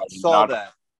on Friday. I saw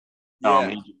that.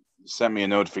 He sent me a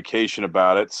notification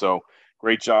about it. So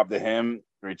great job to him.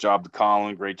 Great job to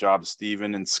Colin. Great job to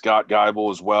Steven and Scott Geibel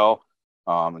as well.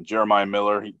 And Jeremiah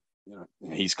Miller,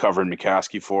 he's covering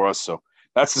McCaskey for us. So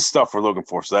that's the stuff we're looking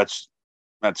for. So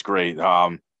that's great.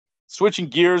 Switching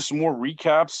gears, some more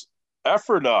recaps.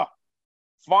 Ephrata,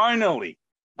 finally,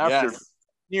 after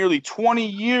nearly 20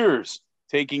 years,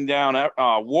 taking down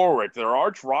Warwick, their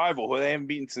arch rival, who they haven't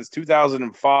beaten since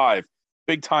 2005.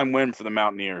 Big time win for the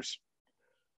Mountaineers.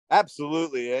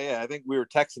 Absolutely. Yeah. I think we were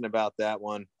texting about that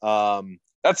one.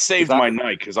 That saved my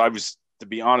night because to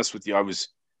be honest with you, I was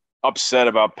upset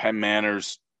about Penn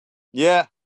Manor's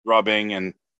drubbing,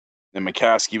 and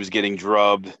McCaskey was getting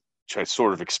drubbed, which I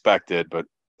sort of expected, but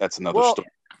that's another story.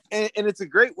 And it's a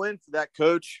great win for that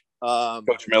coach.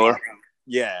 Coach Miller.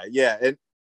 Yeah. And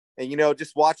you know,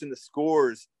 just watching the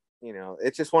scores, you know,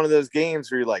 it's just one of those games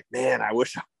where you're like, man, I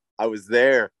wish I was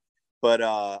there. But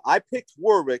I picked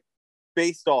Warwick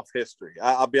based off history.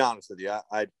 I'll be honest with you.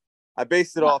 I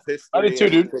based it off history. I did too,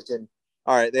 dude. Thinking,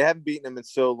 all right, they haven't beaten them in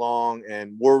so long,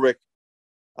 and Warwick,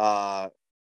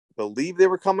 believe they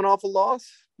were coming off a loss.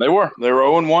 They were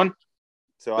 0-1.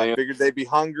 So I figured they'd be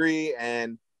hungry,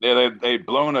 and they'd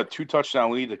blown a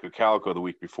 2-touchdown lead to Cocalico the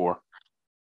week before.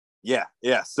 Yeah.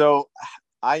 So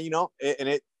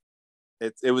it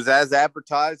was as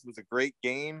advertised. It was a great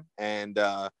game, and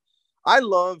I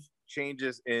love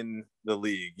changes in the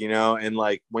league, you know, and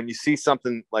like when you see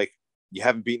something like you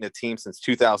haven't beaten a team since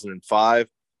 2005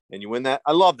 and you win that,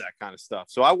 I love that kind of stuff.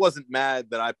 So I wasn't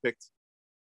mad that I picked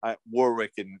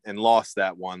Warwick and lost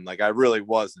that one. Like I really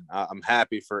wasn't. I'm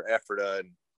happy for Ephrata,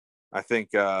 and I think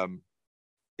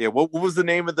what was the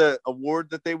name of the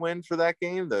award that they win for that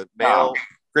game? The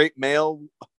Great Male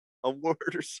Award.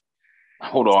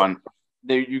 Hold on.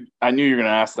 I knew you were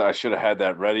going to ask that. I should have had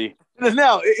that ready.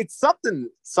 No, it's something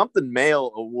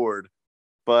male award,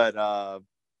 but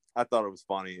I thought it was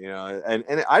funny, you know,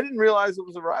 and I didn't realize it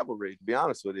was a rivalry, to be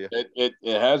honest with you. It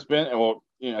has been. And well,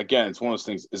 you know, again, it's one of those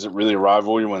things. Is it really a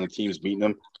rivalry when the team's beating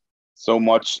them so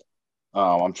much?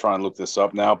 I'm trying to look this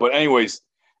up now. But anyways,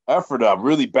 Ephrata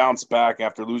really bounced back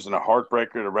after losing a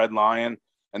heartbreaker to Red Lion.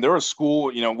 And they're a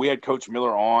school, you know, we had Coach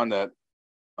Miller on that,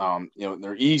 you know,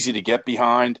 they're easy to get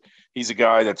behind. He's a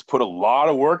guy that's put a lot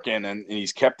of work in, and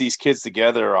he's kept these kids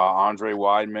together. Andre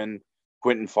Weidman,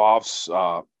 Quentin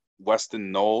Foffs,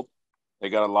 Weston Knoll. They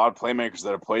got a lot of playmakers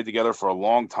that have played together for a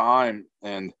long time,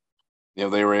 and you know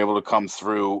they were able to come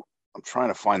through. I'm trying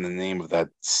to find the name of that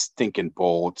stinking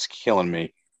bowl. It's killing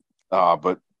me.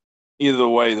 But either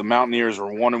way, the Mountaineers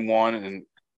are 1-1, and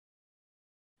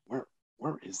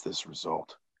where is this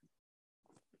result?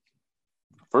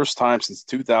 First time since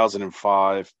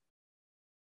 2005.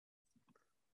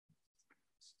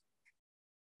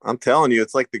 I'm telling you,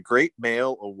 it's like the Great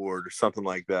Male Award or something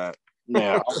like that.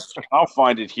 Yeah, I'll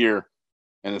find it here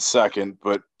in a second.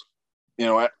 But, you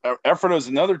know, Ephrata is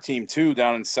another team, too,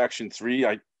 down in Section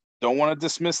 3. don't want to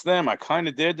dismiss them. I kind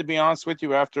of did, to be honest with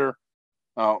you, after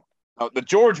the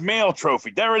George Mayle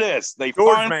Trophy. There it is. They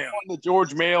finally won the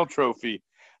George Mayle Trophy.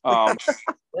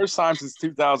 First time since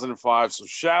 2005. So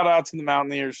shout out to the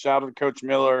Mountaineers. Shout out to Coach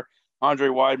Miller, Andre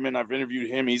Weidman. I've interviewed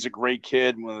him. He's a great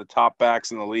kid, one of the top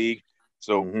backs in the league.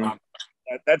 So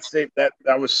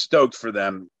I was stoked for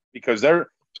them because they're,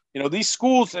 these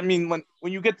schools. I mean, when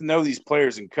you get to know these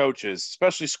players and coaches,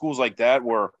 especially schools like that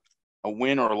where a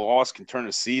win or a loss can turn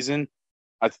a season.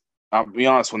 I'll be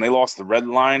honest, when they lost the Red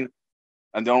Line,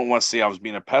 I don't want to say I was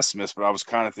being a pessimist, but I was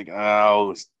kind of thinking,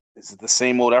 is it the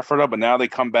same old effort? But now they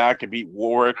come back and beat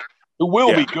Warwick, who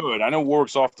will be good. I know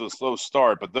Warwick's off to a slow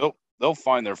start, but they'll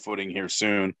find their footing here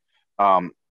soon.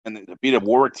 And to beat a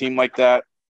Warwick team like that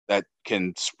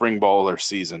can springball their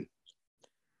season.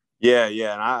 Yeah,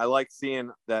 and I like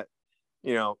seeing that.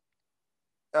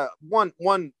 One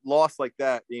loss like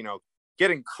that,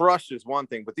 getting crushed is one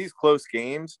thing, but these close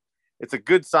games, it's a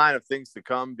good sign of things to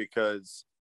come because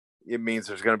it means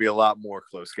there's going to be a lot more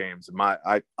close games.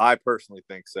 I personally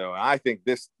think so. And I think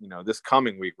this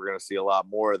coming week, we're going to see a lot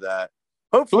more of that.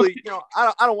 Hopefully,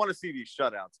 I don't want to see these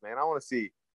shutouts, man. I want to see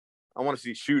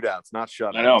shootouts, not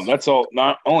shutouts. I know that's all.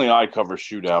 Not only I cover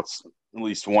shootouts, at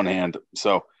least one hand.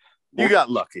 So you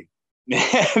got lucky.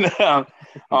 So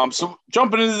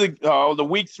jumping into the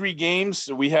week 3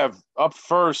 games, we have up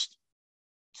first.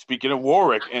 Speaking of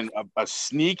Warwick, and a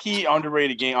sneaky,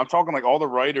 underrated game. I'm talking like all the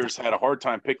writers had a hard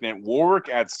time picking it. Warwick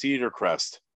at Cedar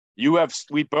Crest.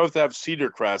 We both have Cedar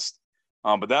Crest,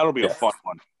 but that'll be a fun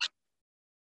one.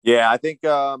 Yeah, I think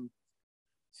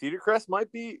Cedar Crest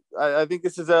might be. I think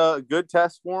this is a good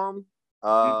test for them.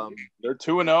 They're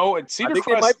 2-0, and Cedar Crest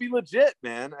they might be legit,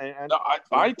 man.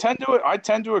 I tend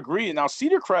to agree. Now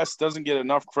Cedar Crest doesn't get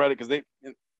enough credit because they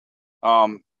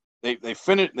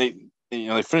finished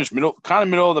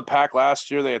middle of the pack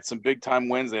last year. They had some big time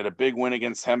wins. They had a big win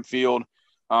against Hempfield.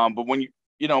 But when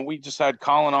we just had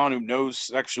Colin on, who knows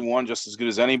Section 1 just as good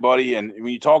as anybody. And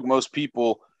when you talk most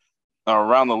people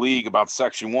around the league about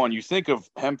Section 1, you think of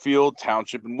Hempfield,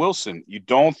 Township, and Wilson. You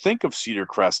don't think of Cedar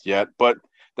Crest yet, but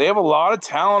they have a lot of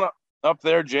talent up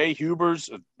there. Jay Huber's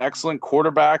an excellent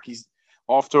quarterback. He's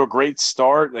off to a great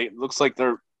start. It looks like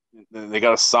they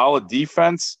got a solid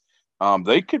defense.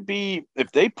 They could be,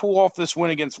 if they pull off this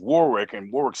win against Warwick,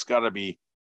 and Warwick's got to be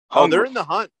hungry. They're in the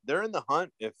hunt. They're in the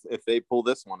hunt if they pull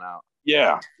this one out.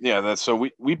 Yeah. So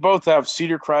we both have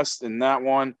Cedar Crest in that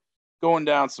one. Going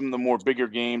down some of the more bigger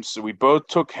games. So we both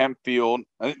took Hempfield.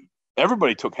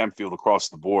 Everybody took Hempfield across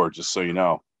the board, just so you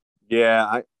know. Yeah,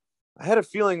 I had a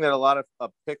feeling that a lot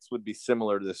of picks would be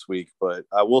similar this week, but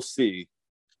we'll see.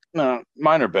 No,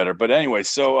 mine are better. But anyway,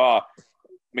 so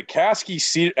McCaskey,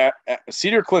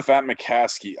 Cedar Cliff at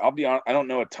McCaskey. I'll be honest, I don't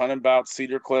know a ton about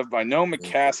Cedar Cliff, but I know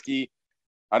McCaskey.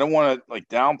 I don't want to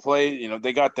downplay.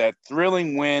 They got that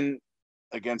thrilling win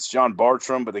against John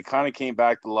Bartram, but they kind of came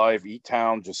back to life.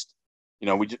 E-Town just,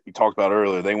 we talked about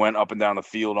earlier. They went up and down the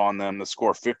field on them to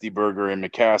score 50 burger in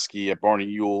McCaskey at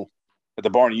the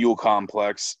Barney Ewell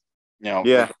complex. We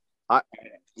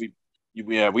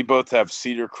both have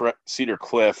Cedar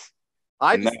Cliff.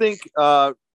 I just think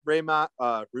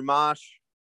Rimash,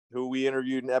 who we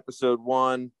interviewed in episode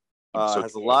 1,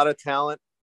 has a lot of talent,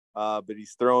 but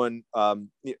he's throwing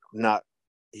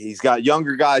he's got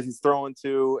younger guys he's throwing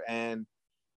to, and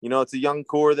it's a young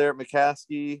core there at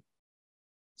McCaskey.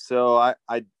 So I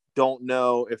don't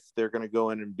know if they're going to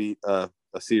go in and beat a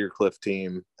Cedar Cliff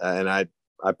team, and I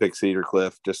pick Cedar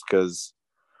Cliff just because.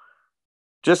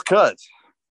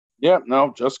 Yeah,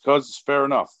 no, just because it's fair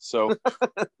enough. So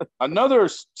another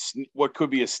what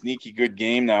could be a sneaky good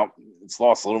game. Now it's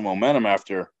lost a little momentum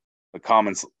after the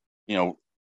Commons,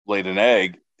 laid an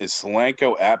egg. Is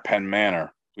Solanco at Penn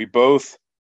Manor? We both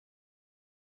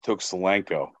took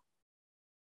Solanco.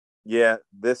 Yeah,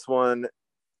 this one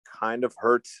kind of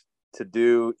hurts to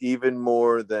do even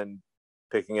more than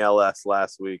picking LS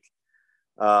last week.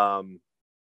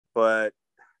 But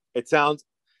it sounds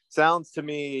to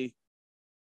me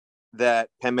that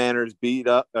Penn Manor's beat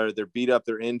up,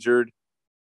 they're injured.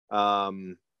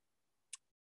 They're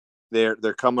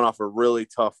coming off a really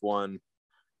tough one.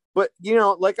 But,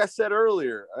 like I said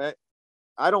earlier,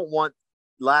 I don't want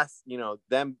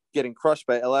them getting crushed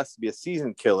by LS to be a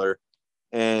season killer.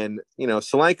 And,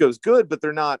 Solanco's good, but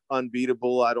they're not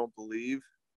unbeatable, I don't believe.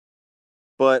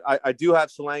 But I do have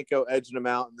Solanco edging them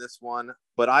out in this one.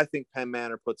 But I think Penn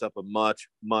Manor puts up a much,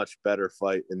 much better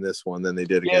fight in this one than they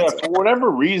did against for whatever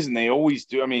reason, they always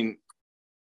do. I mean,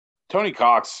 Tony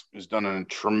Cox has done a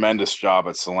tremendous job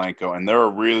at Solanco, and they're a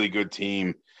really good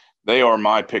team. They are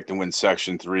my pick to win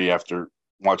Section 3 after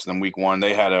watching them week 1.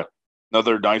 They had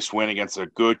Another nice win against a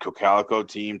good Cocalico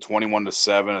team,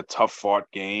 21-7, a tough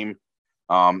fought game.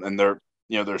 And they're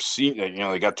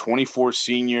they got 24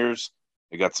 seniors.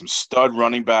 They got some stud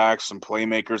running backs, some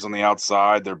playmakers on the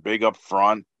outside. They're big up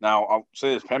front. Now, I'll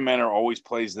say this, Penn Manor always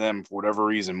plays them for whatever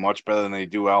reason much better than they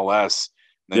do LS.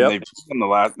 And they've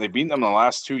beaten them the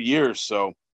last 2 years.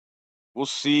 So we'll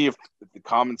see if the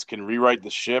Commons can rewrite the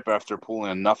ship after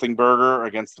pulling a nothing burger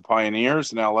against the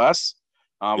Pioneers in LS.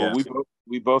 But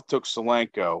we both took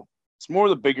Solanco. It's more of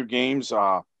the bigger games.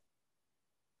 Martin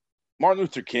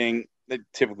Luther King, they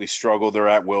typically struggle. They're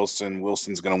at Wilson.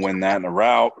 Wilson's going to win that in a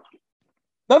rout.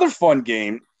 Another fun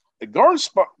game. The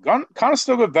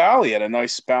Conestoga Valley had a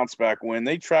nice bounce back win.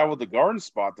 They traveled to Garden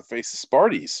Spot to face the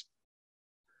Sparties.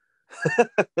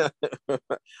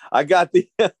 I got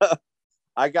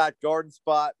Garden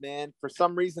Spot, man. For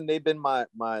some reason, they've been my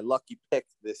lucky pick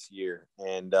this year,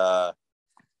 and I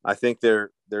think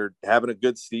they're having a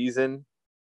good season.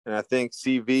 And I think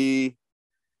CV,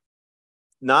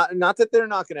 not that they're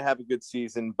not going to have a good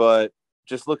season, but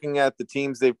just looking at the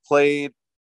teams they've played,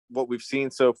 what we've seen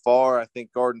so far, I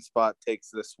think Garden Spot takes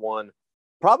this one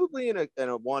probably in a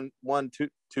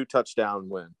two touchdown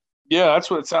win. Yeah,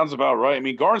 that's what it sounds about right. I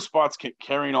mean, Garden Spot's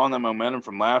carrying on the momentum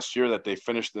from last year that they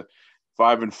finished the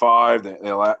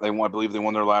 5-5. They won, I believe they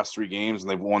won their last 3 games,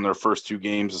 and they've won their first 2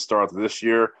 games to start this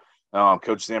year.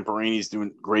 Coach Zamperini's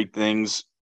doing great things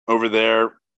over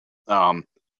there.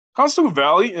 Conestoga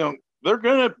Valley, they're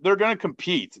gonna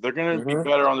compete. They're gonna be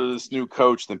better under this new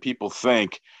coach than people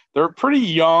think. They're pretty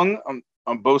young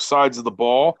on both sides of the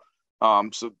ball.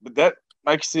 So that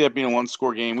I can see that being a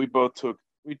 1-score game. We both took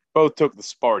the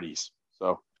Sparties.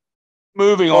 So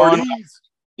moving on.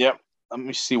 Yep. Let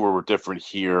me see where we're different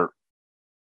here.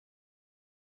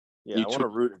 Yeah, I want to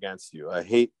root against you. I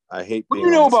hate. What do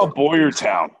you know about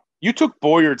Boyertown? You took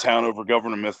Boyertown over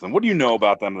Governor Mifflin. What do you know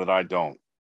about them that I don't?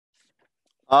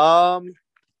 Well,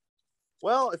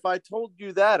 if I told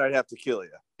you that, I'd have to kill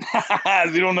you.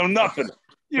 You don't know nothing.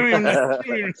 You don't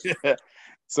even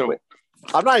So wait,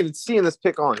 I'm not even seeing this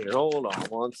pick on here. Hold on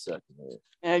 1 second.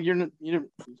 Yeah, you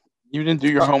didn't do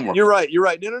your homework. You're right.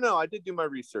 No. I did do my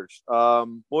research.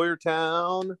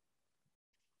 Boyertown,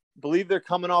 believe they're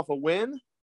coming off a win.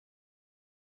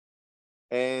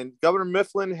 And Governor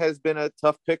Mifflin has been a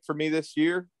tough pick for me this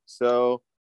year. So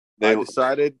I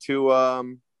decided to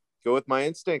go with my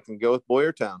instinct and go with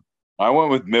Boyertown. I went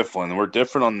with Mifflin. We're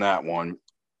different on that one.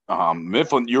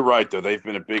 Mifflin, you're right, though. They've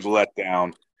been a big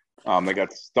letdown. They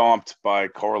got stomped by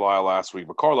Carlisle last week,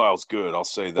 but Carlisle's good. I'll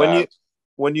say that.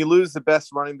 When you lose the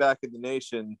best running back in the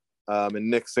nation, and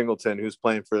Nick Singleton, who's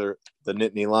playing for the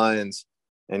Nittany Lions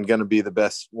and going to be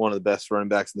one of the best running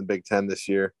backs in the Big Ten this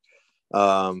year,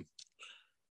 when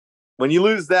you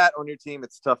lose that on your team,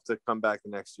 it's tough to come back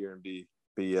the next year and be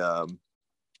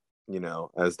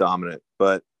as dominant.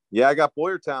 But yeah, I got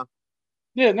Boyertown.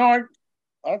 Yeah, no,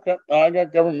 I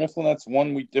got Governor Mifflin. That's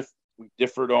one we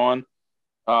differed on.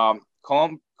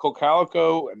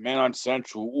 Cocalico and Manheim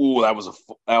Central. Ooh,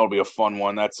 that'll be a fun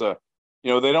one. That's they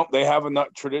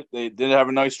did have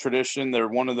a nice tradition. They're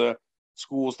one of the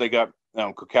schools. They got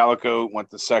Cocalico went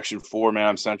to Section 4,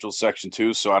 Manheim Central Section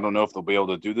 2. So I don't know if they'll be able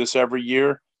to do this every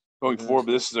year going forward.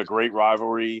 But this is a great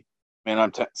rivalry.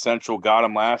 Manheim Central got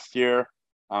them last year.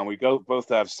 We both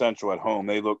have Central at home.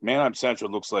 Manheim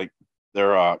Central looks like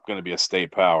they're going to be a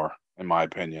state power, in my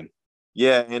opinion.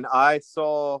 Yeah, and I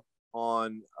saw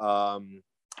on PA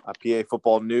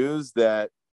Football News that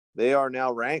they are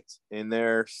now ranked in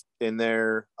their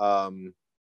what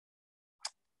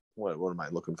am I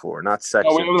looking for? Not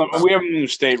section. We have them in the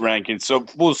state ranking. So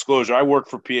full disclosure, I work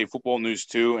for PA Football News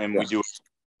too, and we do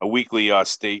a weekly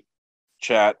state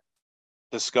chat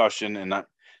discussion, and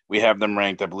we have them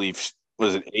ranked, I believe,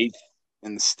 was it 8th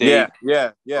in the state?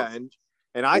 Yeah.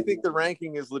 And I think the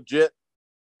ranking is legit.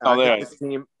 I think this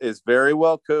team is very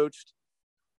well coached.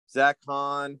 Zach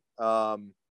Hahn,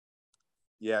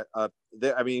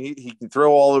 he can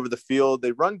throw all over the field.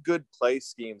 They run good play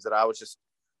schemes that I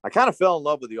kind of fell in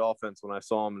love with the offense when I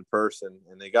saw them in person.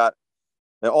 And they got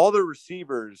all the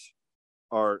receivers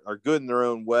are good in their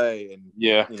own way. And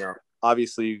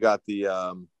obviously you got the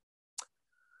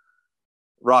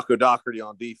Rocco Doherty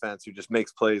on defense, who just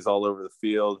makes plays all over the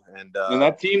field. And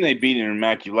that team they beat in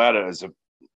Immaculata is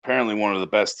apparently one of the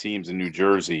best teams in New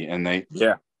Jersey. And that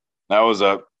was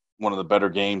one of the better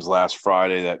games last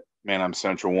Friday that Manheim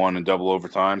Central won in double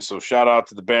overtime. So shout out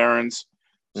to the Barons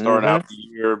starting out the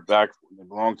year back. They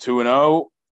belong 2-0,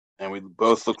 and we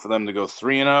both look for them to go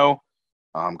 3-0.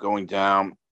 Going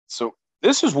down. So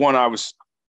this is one I was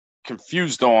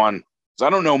confused on. I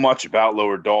don't know much about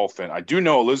Lower Dolphin. I do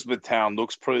know Elizabethtown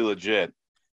looks pretty legit.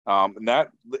 And that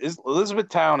is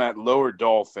Elizabethtown at Lower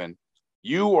Dolphin.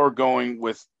 You are going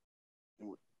with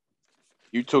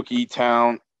 – you took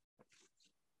E-Town,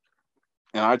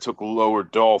 and I took Lower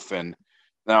Dolphin.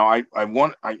 Now, I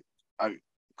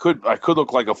could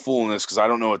look like a fool in this because I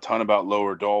don't know a ton about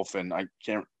Lower Dolphin. I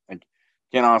can't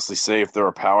honestly say if they're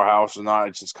a powerhouse or not. I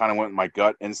just kind of went with my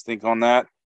gut instinct on that.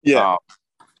 Yeah.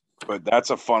 But that's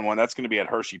a fun one. That's going to be at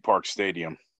Hershey Park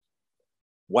Stadium.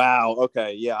 Wow.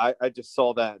 Okay. Yeah, I just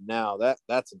saw that now.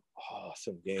 That's an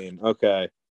awesome game. Okay.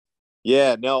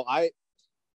 Yeah. No,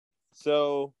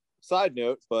 so side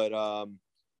note, but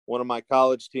one of my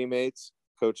college teammates,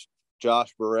 Coach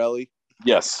Josh Borelli,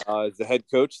 yes, is the head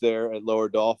coach there at Lower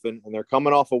Dolphin, and they're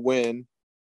coming off a win.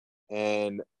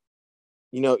 And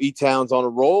E-Town's on a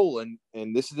roll,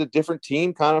 and this is a different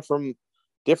team, kind of from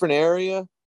different area.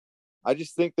 I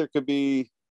just think there could be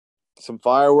some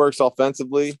fireworks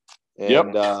offensively, and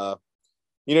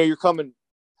you're coming.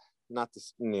 Not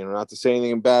to say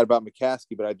anything bad about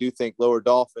McCaskey, but I do think Lower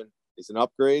Dolphin is an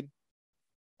upgrade,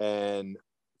 and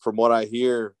from what I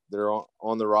hear, they're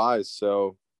on the rise.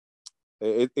 So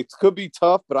it could be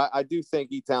tough, but I do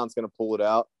think E-Town's going to pull it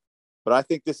out. But I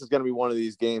think this is going to be one of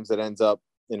these games that ends up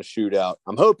in a shootout.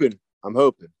 I'm hoping.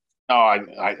 No,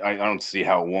 I don't see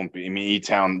how it won't be. I mean,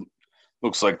 E-Town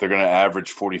looks like they're going to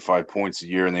average 45 points a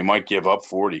year, and they might give up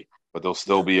 40, but they'll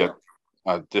still be a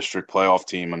district playoff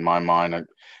team in my mind.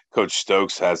 Coach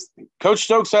Stokes has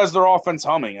their offense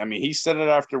humming. I mean, he said it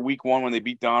after week 1 when they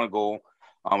beat Donegal.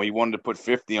 He wanted to put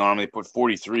 50 on them. They put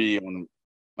 43 on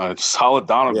a solid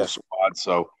Donegal squad.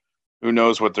 So who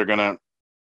knows what they're going to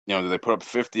do they put up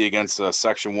 50 against a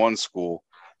Section 1 school?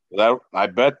 That I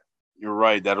bet you're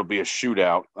right. That'll be a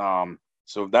shootout.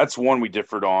 So that's one we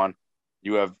differed on.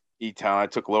 You have E-Town. I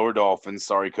took Lower Dolphin.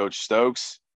 Sorry, Coach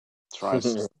Stokes.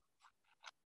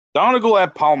 Donegal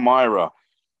at Palmyra.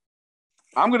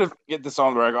 I'm going to get this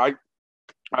on the record.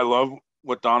 I love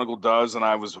what Donegal does, and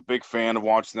I was a big fan of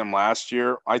watching them last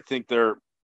year. I think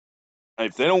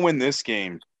if they don't win this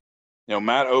game,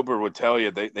 Matt Ober would tell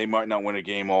you they might not win a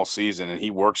game all season, and he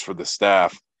works for the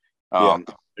staff.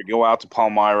 They go out to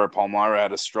Palmyra. Palmyra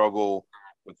had a struggle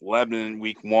with Lebanon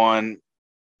week 1.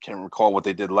 Can't recall what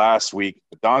they did last week.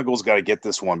 But Donegal's got to get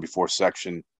this one before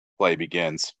section play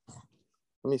begins.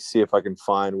 Let me see if I can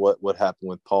find what happened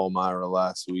with Palmyra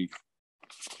last week.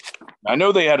 I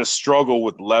know they had a struggle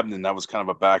with Lebanon. That was kind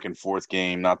of a back and forth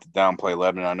game. Not to downplay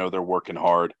Lebanon. I know they're working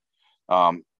hard.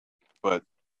 But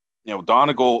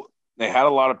Donegal, they had a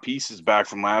lot of pieces back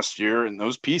from last year, and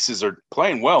those pieces are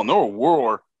playing well. Noah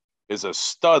War is a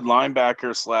stud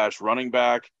linebacker / running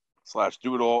back /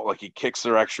 do it all. Like, he kicks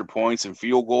their extra points and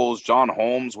field goals. John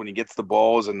Holmes, when he gets the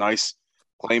ball, is a nice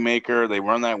playmaker. They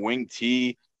run that wing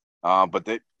T, but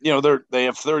they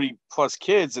have 30 plus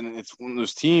kids, and it's one of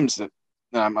those teams that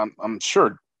I'm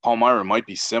sure Palmyra might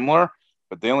be similar,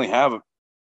 but they only have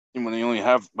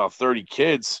about 30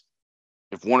 kids.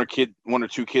 If one or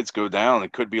two kids go down,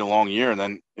 it could be a long year. And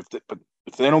then if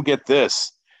they don't get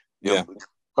this,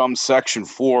 come Section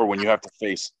 4 when you have to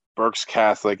face Berks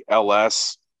Catholic,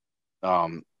 LS,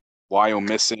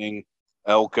 Wyomissing,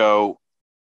 Elko,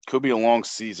 could be a long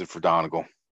season for Donegal.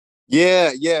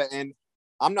 Yeah, and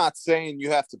I'm not saying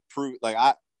you have to prove. Like,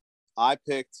 I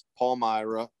picked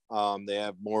Palmyra.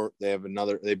 They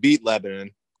beat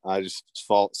Lebanon. I just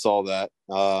saw that.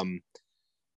 I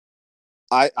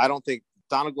don't think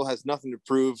Donegal has nothing to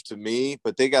prove to me,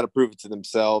 but they got to prove it to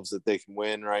themselves that they can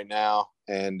win right now.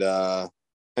 And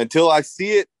until I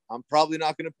see it, I'm probably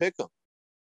not going to pick them.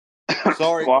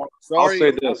 Sorry,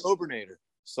 Obernator.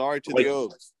 Sorry to the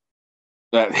Oaks.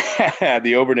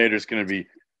 The Obernator is going to be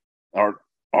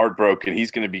heartbroken.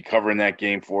 He's going to be covering that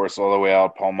game for us all the way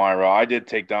out. Palmyra. I did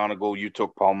take Donegal. You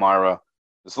took Palmyra.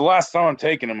 This is the last time I'm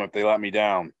taking them if they let me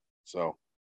down. So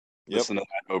listen to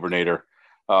that, Obernator.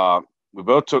 We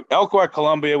both took Elko at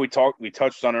Columbia. We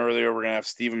touched on earlier. We're going to have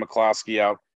Stephen McCloskey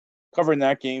out covering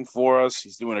that game for us.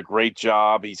 He's doing a great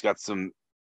job. He's got some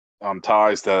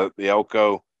ties to the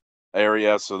Elko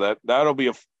area. So that'll be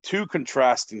two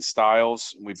contrasting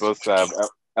styles. We both have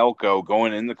Elko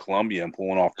going into Columbia and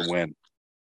pulling off the win.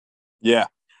 Yeah,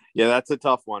 that's a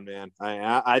tough one, man.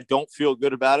 I don't feel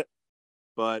good about it,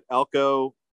 but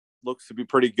Elko looks to be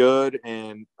pretty good,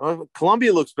 and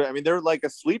Columbia looks better. I mean, they're like a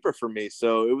sleeper for me,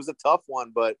 so it was a tough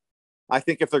one. But I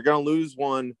think if they're going to lose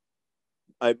one,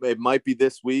 it might be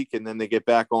this week, and then they get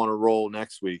back on a roll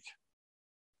next week.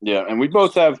 Yeah, and we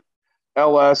both have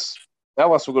LS.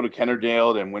 LS will go to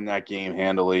Kennerdale and win that game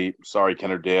handily. Sorry,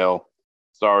 Kennerdale.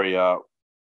 Sorry,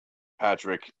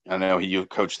 Patrick. I know he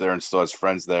coached there and still has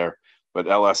friends there, but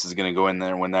LS is going to go in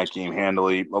there and win that game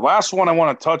handily. The last one I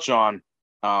want to touch on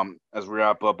as we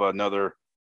wrap up another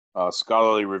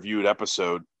scholarly reviewed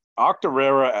episode.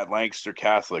 Octorara at Lancaster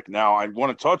Catholic. Now, I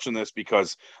want to touch on this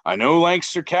because I know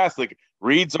Lancaster Catholic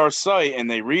reads our site and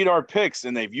they read our picks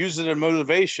and they've used it as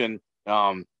motivation.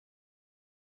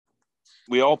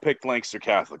 We all picked Lancaster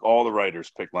Catholic. All the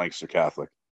writers picked Lancaster Catholic.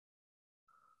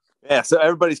 Yeah, so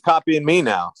everybody's copying me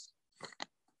now.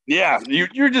 Yeah,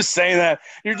 you're just saying that.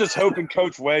 You're just hoping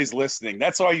Coach Way's listening.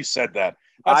 That's why you said that.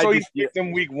 That's why you picked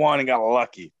him week 1 and got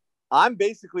lucky. I'm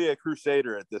basically a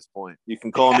crusader at this point. You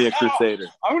can call me a crusader.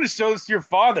 I'm going to show this to your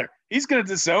father. He's going to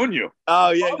disown you. Oh,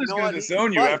 yeah. He's going to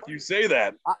disown you after you say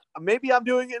that. Maybe I'm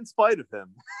doing it in spite of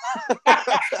him.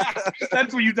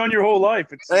 That's what you've done your whole life.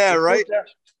 Right.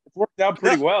 It's worked out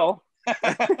pretty well.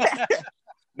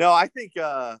 No, I think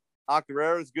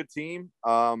Octorara is a good team.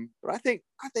 But I think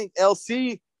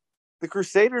LC, the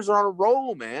Crusaders are on a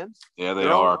roll, man. Yeah, they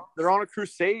are. They're on a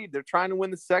crusade. They're trying to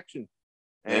win the section.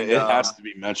 And it has to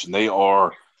be mentioned. They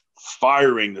are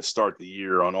firing to start the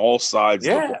year on all sides.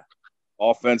 Yeah.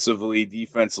 Offensively,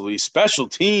 defensively, special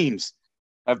teams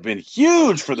have been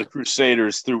huge for the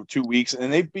Crusaders through 2 weeks.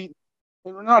 And they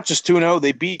were not just 2-0.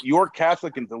 They beat York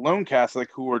Catholic and DeLone Catholic,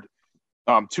 who were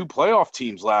 2 playoff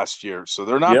teams last year. So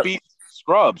they're not beating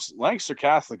scrubs. Lancaster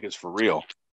Catholic is for real.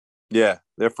 Yeah,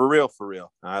 they're for real, for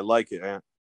real. I like it. And,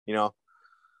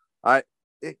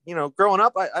 growing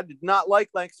up, I did not like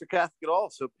Lancaster Catholic at all.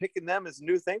 So picking them is a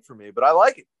new thing for me, but I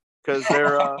like it because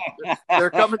they're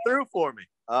coming through for me.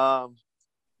 I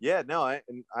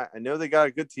know they got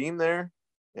a good team there,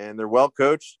 and they're well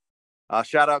coached.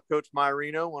 Shout out Coach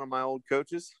Myrino, one of my old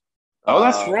coaches. Oh,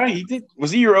 that's right. He did.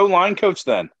 Was he your O-line coach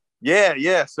then?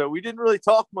 Yeah. So we didn't really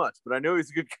talk much, but I know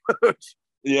he's a good coach.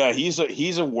 Yeah, he's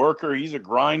a worker. He's a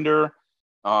grinder.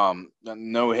 I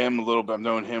know him a little bit. I've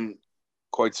known him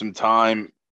quite some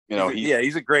time.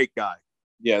 He's a great guy.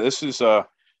 Yeah, this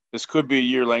could be a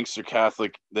year Lancaster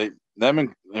Catholic. It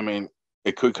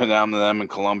could come down to them in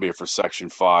Columbia for Section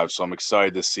 5. So I'm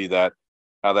excited to see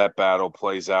how that battle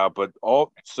plays out. But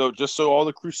just so all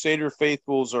the Crusader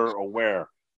faithfuls are aware,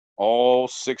 all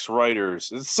 6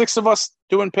 writers. Is it 6 of us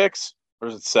doing picks? Or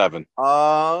is it 7?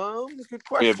 Good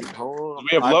question. We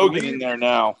have Logan in there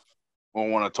now. We'll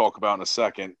want to talk about in a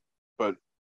second. But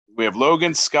we have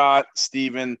Logan, Scott,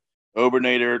 Steven,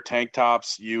 Obernator, Tank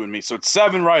Tops, you, and me. So it's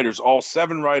 7 writers. All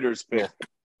 7 writers picked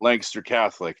Lancaster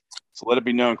Catholic. So let it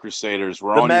be known, Crusaders.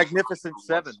 We're the on Magnificent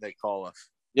 7, they call us.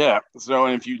 Yeah. So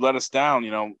and if you let us down,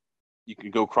 you can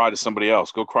go cry to somebody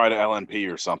else. Go cry to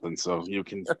LNP or something. So you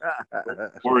can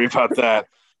worry about that.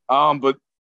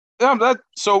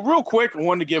 So real quick, I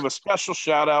wanted to give a special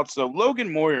shout out. So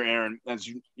Logan Moyer, Aaron, as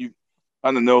you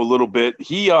kind of know a little bit,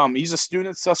 he's a student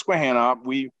at Susquehanna.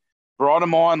 We brought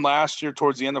him on last year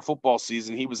towards the end of football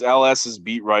season. He was LS's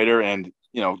beat writer, and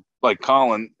like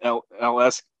Colin,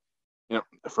 LS,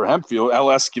 for Hempfield,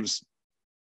 LS gives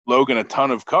Logan a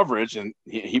ton of coverage, and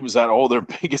he was at all their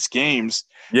biggest games.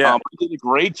 Yeah, he did a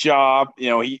great job.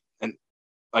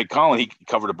 Like Colin, he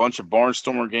covered a bunch of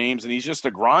Barnstormer games, and he's just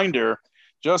a grinder.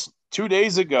 Just 2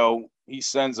 days ago, he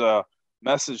sends a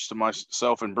message to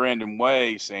myself and Brandon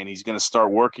Way saying he's going to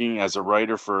start working as a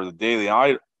writer for the Daily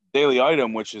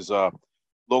Item, which is a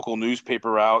local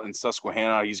newspaper out in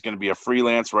Susquehanna. He's going to be a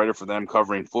freelance writer for them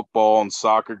covering football and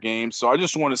soccer games. So I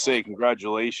just want to say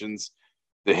congratulations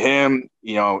to him.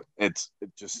 It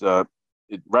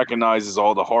recognizes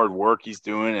all the hard work he's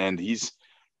doing, and he's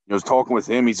talking with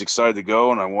him. He's excited to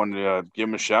go, and I wanted to give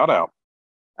him a shout out.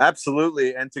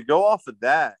 Absolutely. And to go off of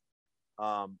that,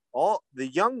 all the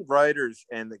young writers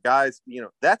and the guys,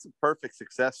 that's a perfect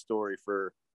success story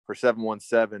for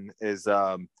 717 is,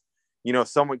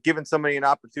 someone giving somebody an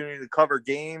opportunity to cover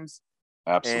games.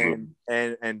 Absolutely.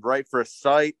 And write for a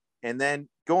site, and then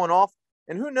going off,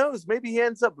 and who knows, maybe he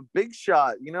ends up a big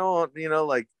shot,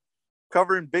 like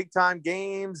covering big time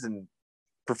games and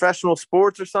professional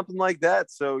sports or something like that.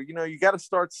 So, you got to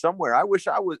start somewhere. I wish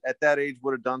I was at that age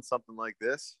would have done something like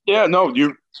this. Yeah, no,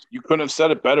 you couldn't have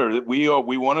said it better. We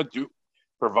want to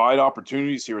provide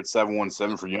opportunities here at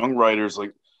 717 for young writers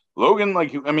like Logan.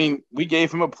 We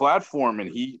gave him a platform, and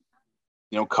he,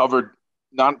 covered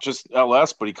not just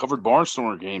LS, but he covered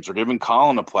Barnstormer games. We're giving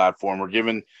Colin a platform. We're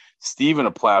giving Steven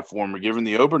a platform. We're giving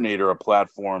the Obernator a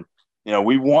platform.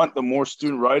 We want the more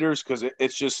student writers because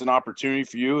it's just an opportunity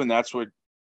for you, and that's what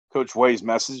Coach Way's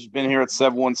message has been here at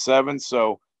 717.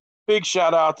 So big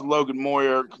shout out to Logan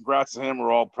Moyer. Congrats to him.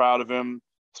 We're all proud of him.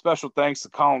 Special thanks to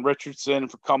Colin Richardson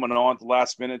for coming on at the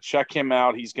last minute. Check him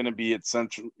out. He's going to be at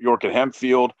Central York at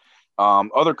Hempfield.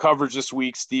 Other coverage this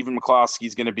week, Stephen McCloskey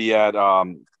is going to be at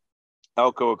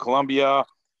Elko at Columbia.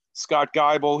 Scott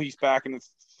Geibel, he's back in the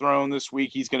thrown this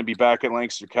week. He's going to be back at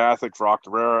Lancaster Catholic for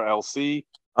Octorara LC.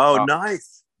 Oh,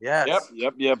 nice. Yes.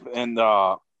 Yep. And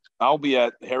I'll be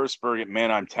at Harrisburg at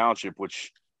Manheim Township,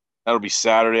 which that'll be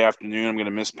Saturday afternoon. I'm going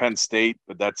to miss Penn State,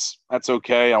 but that's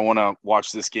okay. I want to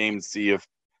watch this game and see if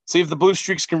the Blue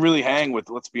Streaks can really hang with,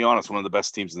 let's be honest, one of the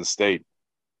best teams in the state.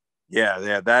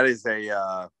 Yeah. That is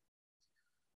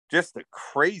just a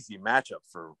crazy matchup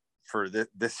for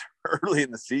this early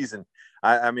in the season.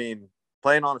 I mean,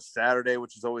 playing on a Saturday,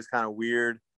 which is always kind of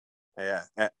weird. Yeah,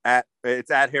 it's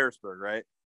at Harrisburg, right?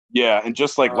 Yeah, and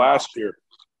just like last year.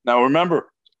 Now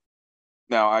remember,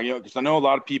 because I know a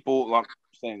lot of people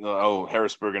saying, "Oh,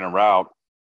 Harrisburg in a rout."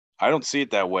 I don't see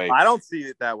it that way. I don't see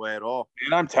it that way at all.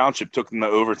 Manheim Township took them to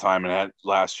overtime and had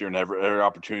last year and every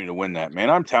opportunity to win that.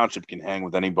 Manheim Township can hang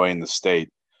with anybody in the state.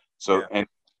 So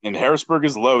and Harrisburg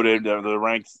is loaded. They're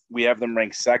ranked. We have them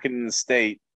ranked second in the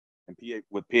state. And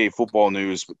with PA Football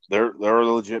News, they're a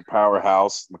legit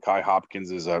powerhouse. Mekhi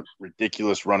Hopkins is a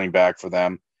ridiculous running back for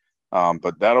them.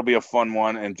 But that'll be a fun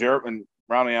one. And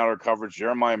rounding out our coverage,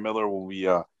 Jeremiah Miller will be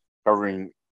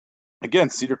covering, again,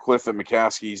 Cedar Cliff at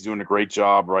McCaskey. He's doing a great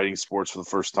job writing sports for the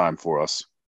first time for us.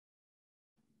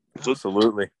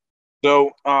 Absolutely.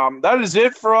 So that is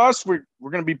it for us. We're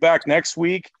going to be back next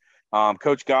week.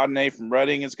 Coach Godinay from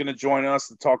Reading is going to join us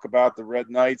to talk about the Red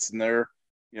Knights and their,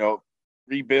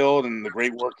 rebuild and the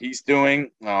great work he's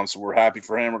doing. So we're happy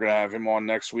for him. We're going to have him on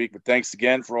next week. But thanks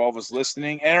again for all of us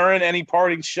listening. Aaron, any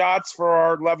parting shots for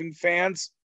our loving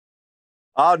fans?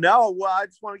 No. Well, I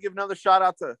just want to give another shout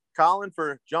out to Colin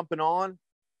for jumping on.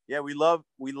 Yeah, we love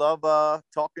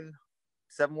talking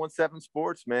 717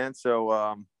 sports, man.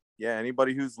 So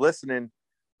anybody who's listening,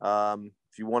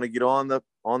 if you want to get on the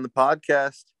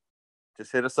podcast,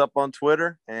 just hit us up on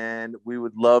Twitter, and we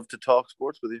would love to talk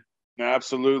sports with you.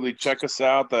 Absolutely. Check us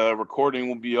out. The recording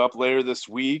will be up later this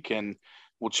week, and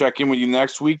we'll check in with you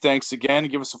next week. Thanks again.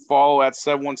 Give us a follow at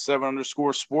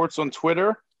 717_sports on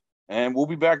Twitter, and we'll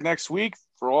be back next week.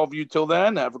 For all of you till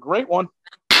then, have a great one.